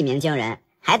已，一鸣惊人，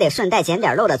还得顺带捡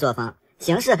点漏的作风，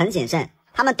行事很谨慎，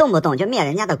他们动不动就灭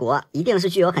人家的国，一定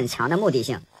是具有很强的目的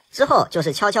性。之后就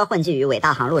是悄悄混迹于伟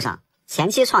大航路上，前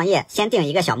期创业先定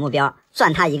一个小目标，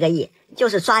赚他1个亿，就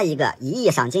是抓一个1亿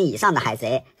赏金以上的海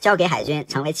贼，交给海军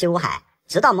成为七武海。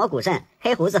直到魔古镇，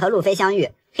黑胡子和路飞相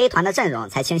遇，黑团的阵容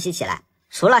才清晰起来。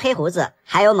除了黑胡子，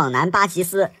还有猛男巴吉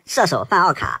斯、射手范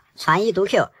奥卡、船医毒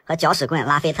Q 和搅屎棍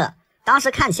拉菲特。当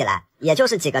时看起来也就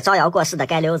是几个招摇过市的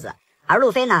街溜子。而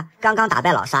路飞呢，刚刚打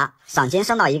败老沙，赏金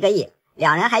升到1个亿，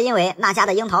两人还因为那家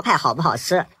的樱桃派好不好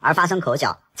吃而发生口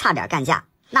角，差点干架。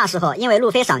那时候因为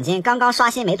路飞赏金刚刚刷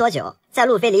新没多久，在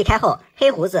路飞离开后，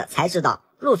黑胡子才知道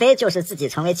路飞就是自己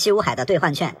成为七武海的兑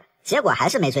换券，结果还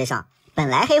是没追上。本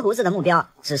来黑胡子的目标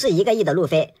只是1个亿的路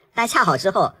飞，但恰好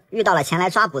之后遇到了前来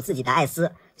抓捕自己的艾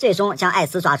斯，最终将艾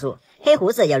斯抓住，黑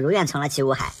胡子也如愿成了七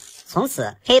武海。从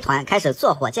此黑团开始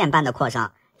坐火箭般的扩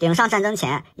张，顶上战争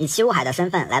前以七武海的身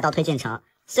份来到推进城，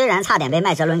虽然差点被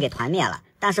麦哲伦给团灭了，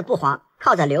但是不慌，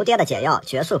靠着刘爹的解药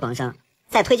绝处逢生。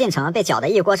在推进城被搅得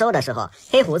一锅粥的时候，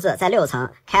黑胡子在6层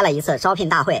开了一次招聘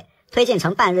大会，推进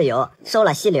城半日游，收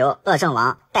了溪流、恶政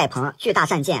王、戴鹏、巨大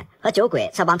战舰和酒鬼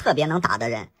这帮特别能打的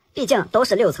人，毕竟都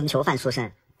是6层囚犯出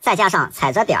身，再加上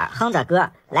踩着点儿哼着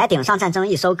歌来顶上战争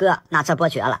一收割，那这波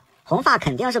绝了。红发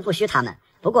肯定是不虚他们，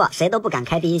不过谁都不敢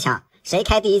开第一枪，谁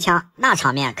开第一枪，那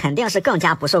场面肯定是更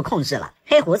加不受控制了。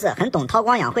黑胡子很懂韬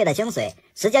光养晦的精髓，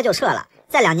直接就撤了。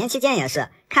在2年期间也是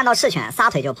看到赤犬撒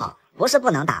腿就跑，不是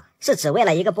不能打，是只为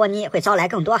了一个波妮会招来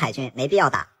更多海军，没必要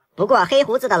打。不过黑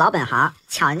胡子的老本行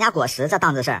抢人家果实这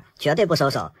档子事儿绝对不收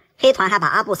手，黑团还把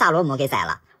阿布萨罗姆给宰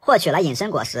了，获取了隐身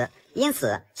果实，因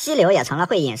此溪流也成了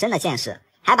会隐身的剑士，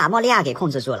还把莫利亚给控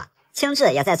制住了。青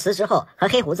雉也在辞职后和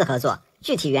黑胡子合作，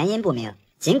具体原因不明。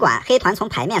尽管黑团从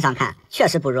牌面上看确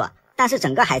实不弱，但是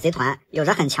整个海贼团有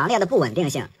着很强烈的不稳定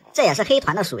性，这也是黑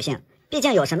团的属性，毕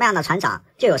竟有什么样的船长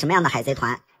就有什么样的海贼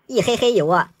团，一黑黑一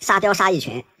窝，沙雕杀一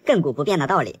群，亘古不变的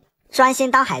道理。专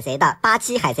心当海贼的巴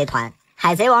基海贼团，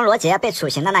海贼王罗杰被处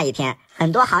刑的那一天，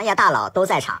很多行业大佬都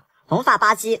在场，红发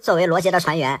巴基作为罗杰的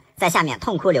船员在下面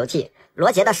痛哭流涕，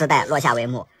罗杰的时代落下帷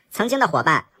幕，曾经的伙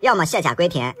伴要么卸甲归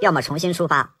田，要么重新出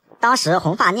发。当时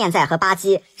红发念在和巴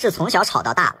基是从小吵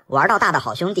到大玩到大的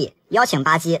好兄弟，邀请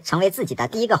巴基成为自己的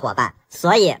第一个伙伴，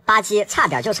所以巴基差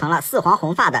点就成了四皇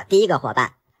红发的第一个伙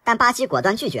伴，但巴基果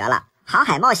断拒绝了。航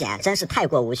海冒险真是太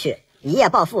过无趣，一夜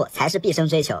暴富才是毕生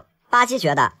追求。巴基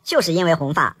觉得就是因为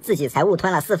红发自己才误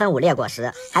吞了4分5裂果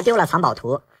实，还丢了藏宝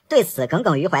图，对此耿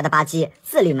耿于怀的巴基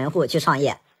自立门户去创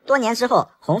业。多年之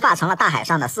后，红发成了大海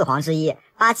上的四皇之一，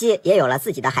巴基也有了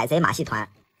自己的海贼马戏团。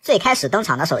最开始登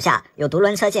场的手下有独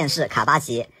轮车剑士卡巴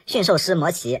吉、驯兽师摩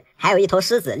奇，还有一头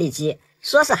狮子利基。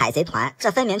说是海贼团，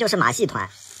这分明就是马戏团。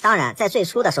当然，在最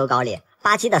初的手稿里，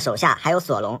巴基的手下还有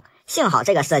索隆，幸好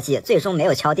这个设计最终没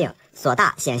有敲定，索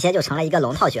大险些就成了一个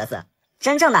龙套角色。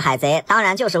真正的海贼当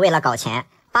然就是为了搞钱，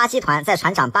巴基团在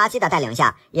船长巴基的带领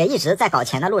下，也一直在搞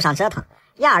钱的路上折腾。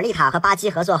亚尔丽塔和巴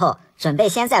基合作后，准备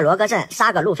先在罗格镇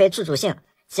杀个路飞助助兴，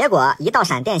结果一道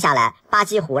闪电下来，巴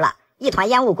基糊了，一团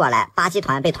烟雾过来，巴基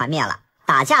团被团灭了。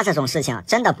打架这种事情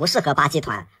真的不适合巴基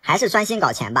团，还是专心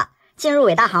搞钱吧。进入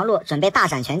伟大航路，准备大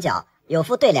展拳脚，有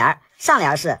副对联，上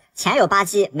联是前有巴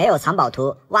基没有藏宝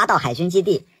图，挖到海军基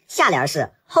地，下联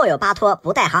是后有巴托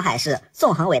不带航海士，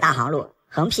纵横伟大航路。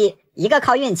横批一个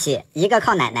靠运气，一个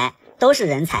靠奶奶，都是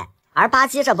人才。而巴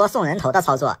基这波送人头的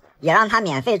操作，也让他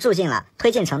免费住进了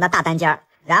推进城的大单间儿。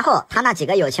然后他那几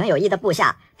个有情有义的部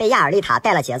下被亚尔丽塔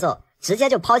带了节奏，直接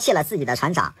就抛弃了自己的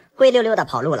船长，灰溜溜的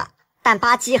跑路了。但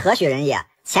巴基何许人也？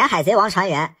前海贼王船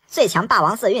员，最强霸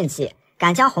王色运气，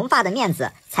敢将红发的面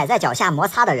子踩在脚下摩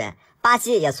擦的人，巴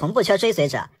基也从不缺追随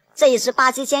者。这一支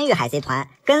巴基监狱海贼团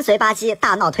跟随巴基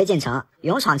大闹推进城，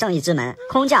勇闯正义之门，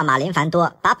空降马林凡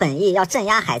多，把本意要镇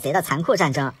压海贼的残酷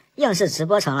战争硬是直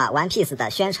播成了 One Piece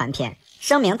的宣传片。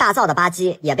声名大噪的巴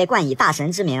基也被冠以大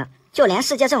神之名，就连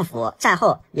世界政府战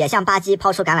后也向巴基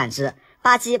抛出橄榄枝。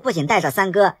巴基不仅带着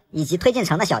三哥以及推进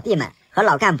城的小弟们和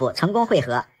老干部成功会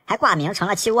合，还挂名成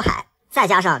了七武海。再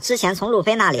加上之前从路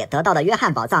飞那里得到的约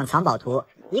翰宝藏藏宝图，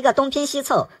一个东拼西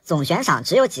凑总悬赏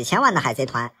只有几千万的海贼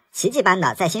团，奇迹般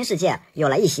的在新世界有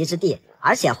了一席之地，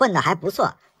而且混得还不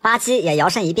错。巴基也摇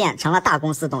身一变成了大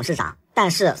公司董事长。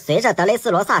但是随着德雷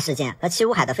斯罗萨事件和七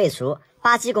武海的废除，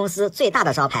巴基公司最大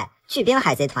的招牌巨兵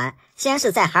海贼团先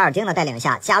是在海尔丁的带领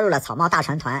下加入了草帽大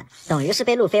船团，等于是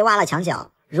被路飞挖了墙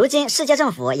角。如今世界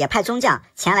政府也派中将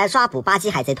前来抓捕巴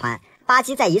基海贼团，巴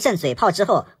基在一阵嘴炮之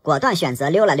后果断选择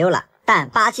溜了。但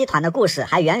巴基团的故事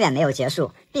还远远没有结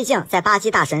束，毕竟在巴基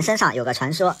大神身上有个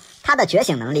传说，他的觉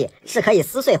醒能力是可以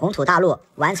撕碎红土大陆，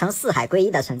完成四海归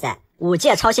一的存在，5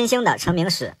届超新星的成名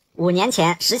史。5年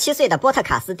前17岁的波特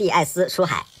卡斯蒂艾斯出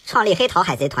海创立黑桃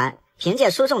海贼团，凭借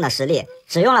出众的实力，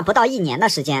只用了不到1年的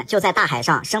时间，就在大海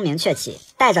上声名鹊起，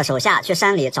带着手下去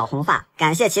山里找红发，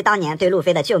感谢其当年对路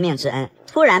飞的救命之恩。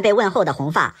突然被问候的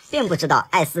红发并不知道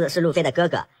艾斯是路飞的哥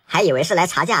哥，还以为是来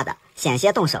查价的，险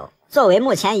些动手。作为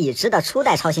目前已知的初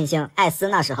代超新星，艾斯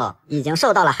那时候已经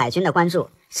受到了海军的关注，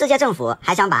世界政府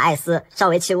还想把艾斯招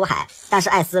为七武海，但是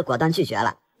艾斯果断拒绝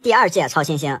了。第2届超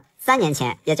新星3年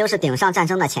前，也就是顶上战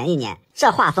争的前1年，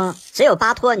这画风只有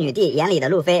巴托女帝眼里的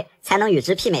路飞才能与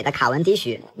之媲美的卡文迪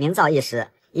许名噪一时，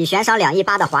以悬赏2亿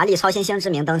8的华丽超新星之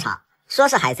名登场。说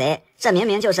是海贼，这明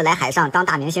明就是来海上当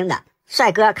大明星的。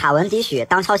帅哥卡文迪许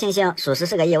当超新星属实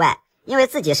是个意外，因为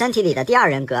自己身体里的第2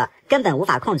人格根本无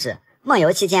法控制，梦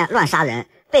游期间乱杀人，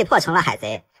被迫成了海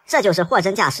贼，这就是货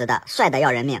真价实的帅得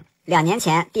要人命。2年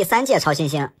前第3届超新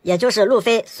星，也就是路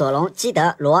飞、索隆、基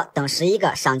德、罗等11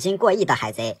个赏金过亿的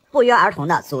海贼，不约而同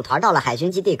的组团到了海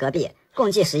军基地隔壁，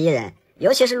共计11人。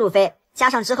尤其是路飞，加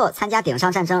上之后参加顶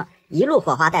上战争，一路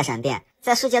火花带闪电，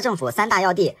在世界政府3大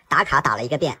要地打卡打了一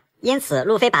个遍。因此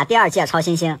路飞把第2届超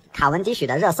新星卡文迪许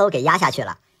的热搜给压下去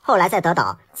了。后来在德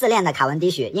岛，自恋的卡文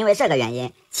迪许因为这个原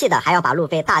因，气得还要把路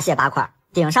飞大卸8块。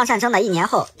顶上战争的1年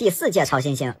后，第4届超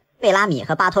新星贝拉米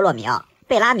和巴托洛米奥。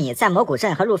贝拉米在魔古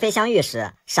镇和路飞相遇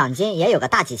时，赏金也有个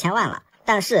大几千万了，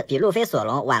但是比路飞索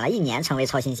隆晚了1年成为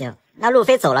超新星。那路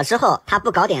飞走了之后，他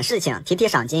不搞点事情提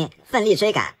赏金，奋力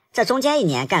追赶，这中间1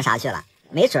年干啥去了？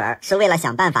没准儿是为了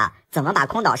想办法怎么把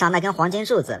空岛上那根黄金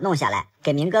柱子弄下来，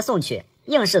给明哥送去，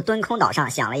硬是蹲空岛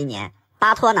上想了1年。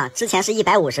巴托呢，之前是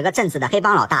150个镇子的黑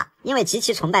帮老大，因为极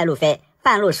其崇拜路飞，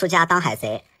半路出家当海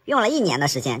贼，用了1年的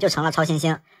时间就成了超新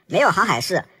星，没有航海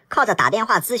士，靠着打电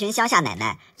话咨询乡下奶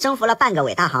奶，征服了半个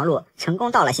伟大航路，成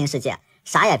功到了新世界。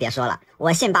啥也别说了，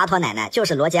我信巴托奶奶就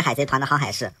是罗杰海贼团的航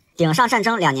海士。顶上战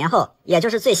争2年后，也就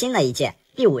是最新的一届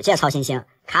第5届超新星，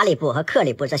卡里布和克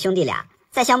里布这兄弟俩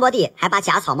在香波地还把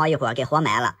假草帽一伙给活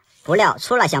埋了，不料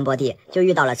出了香波地就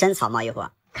遇到了真草帽一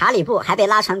伙。卡里布还被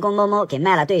拉船工某某给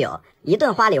卖了队友，一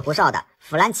顿花里胡哨的，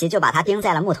弗兰奇就把他钉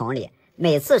在了木桶里。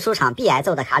每次出场必挨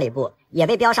揍的卡里布也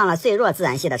被标上了最弱自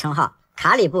然系的称号。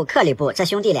卡里布、克里布这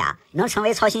兄弟俩能成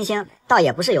为超新星，倒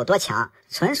也不是有多强，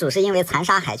纯属是因为残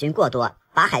杀海军过多，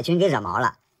把海军给惹毛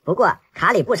了。不过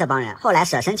卡里布这帮人后来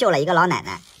舍身救了一个老奶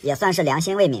奶，也算是良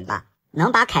心未泯吧。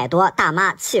能把凯多大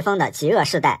妈气疯的极恶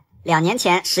世代，2年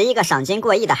前11个赏金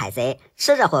过亿的海贼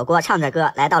吃着火锅唱着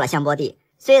歌来到了香波地，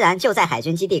虽然就在海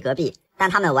军基地隔壁，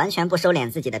但他们完全不收敛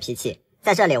自己的脾气，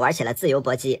在这里玩起了自由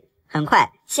搏击。很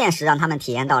快现实让他们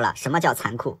体验到了什么叫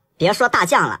残酷，别说大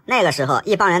将了，那个时候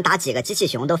一帮人打几个机器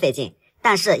熊都费劲，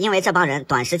但是因为这帮人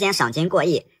短时间赏金过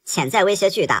亿，潜在威胁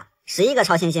巨大， 11个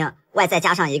超新星，外再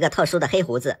加上一个特殊的黑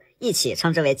胡子，一起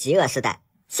称之为极恶世代。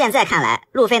现在看来，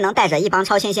路飞能带着一帮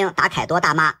超新星打凯多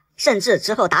大妈，甚至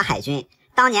之后打海军，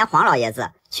当年黄老爷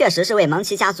子确实是为蒙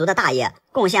奇家族的大业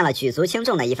贡献了举足轻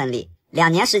重的一份力。2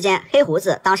年时间，黑胡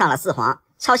子当上了4皇。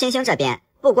超新星这边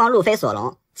不光路飞索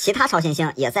隆，其他超新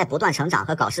星也在不断成长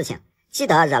和搞事情。基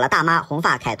德惹了大妈红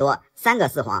发凯多3个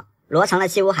4皇，罗成了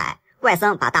七武海，怪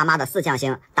僧把大妈的4将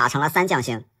星打成了3将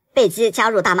星。贝基加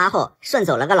入大妈后顺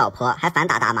走了个老婆，还反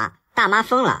打大妈，大妈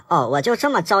疯了。我就这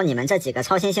么招你们这几个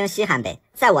超新星稀罕呗，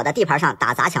在我的地盘上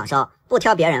打砸抢烧，不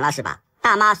挑别人了是吧？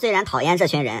大妈虽然讨厌这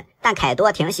群人，但凯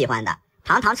多挺喜欢的。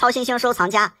堂堂超新星收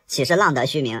藏家岂是浪得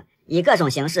虚名，以各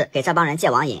种形式给这帮人借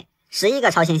网瘾。11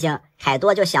个超新星，凯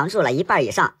多就降住了1半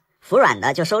以上，服软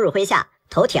的就收入麾下，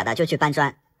头铁的就去搬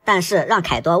砖。但是让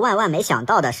凯多万万没想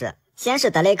到的是，先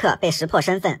是德雷克被识破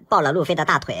身份，抱了路飞的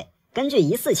大腿。根据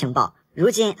疑似情报，如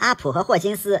今阿普和霍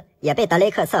金斯也被德雷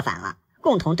克策反了，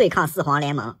共同对抗4皇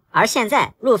联盟。而现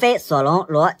在路飞、索隆、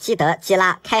罗、基德、基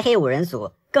拉开黑5人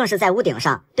组更是在屋顶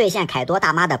上兑现凯多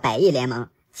大妈的100亿联盟。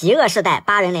极恶世代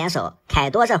8人联手，凯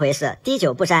多这回是滴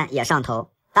酒不沾也上头。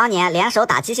当年联手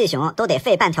打机器熊都得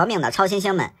费半条命的超新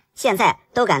星们，现在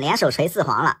都敢联手锤4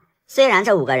皇了。虽然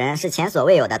这5个人是前所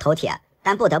未有的头铁，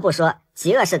但不得不说，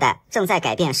极恶世代正在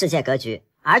改变世界格局。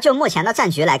而就目前的战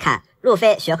局来看，路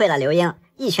飞学会了刘英，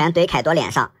一拳怼凯多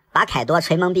脸上，把凯多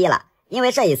锤懵逼了。因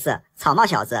为这一次草帽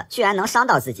小子居然能伤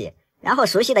到自己。然后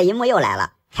熟悉的一幕又来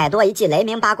了，凯多一记雷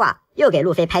鸣八卦又给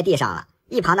路飞拍地上了。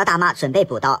一旁的大妈准备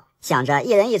补刀，想着一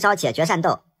人一招解决战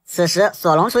斗。此时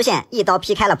索隆出现，一刀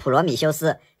劈开了普罗米修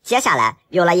斯。接下来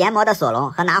有了研磨的索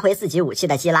隆和拿回自己武器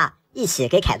的基拉，一起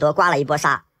给凯多刮了一波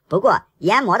痧。不过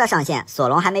研磨的上限索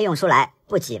隆还没用出来，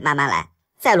不急慢慢来。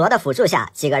在罗的辅助下，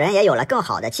几个人也有了更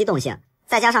好的机动性，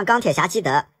再加上钢铁侠基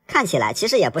德，看起来其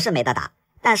实也不是没得打。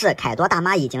但是凯多大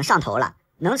妈已经上头了，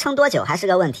能撑多久还是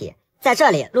个问题。在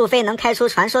这里路飞能开出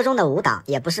传说中的5档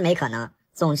也不是没可能。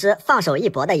总之放手一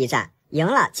搏的一战，赢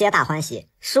了皆大欢喜，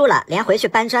输了连回去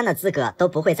搬砖的资格都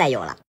不会再有了。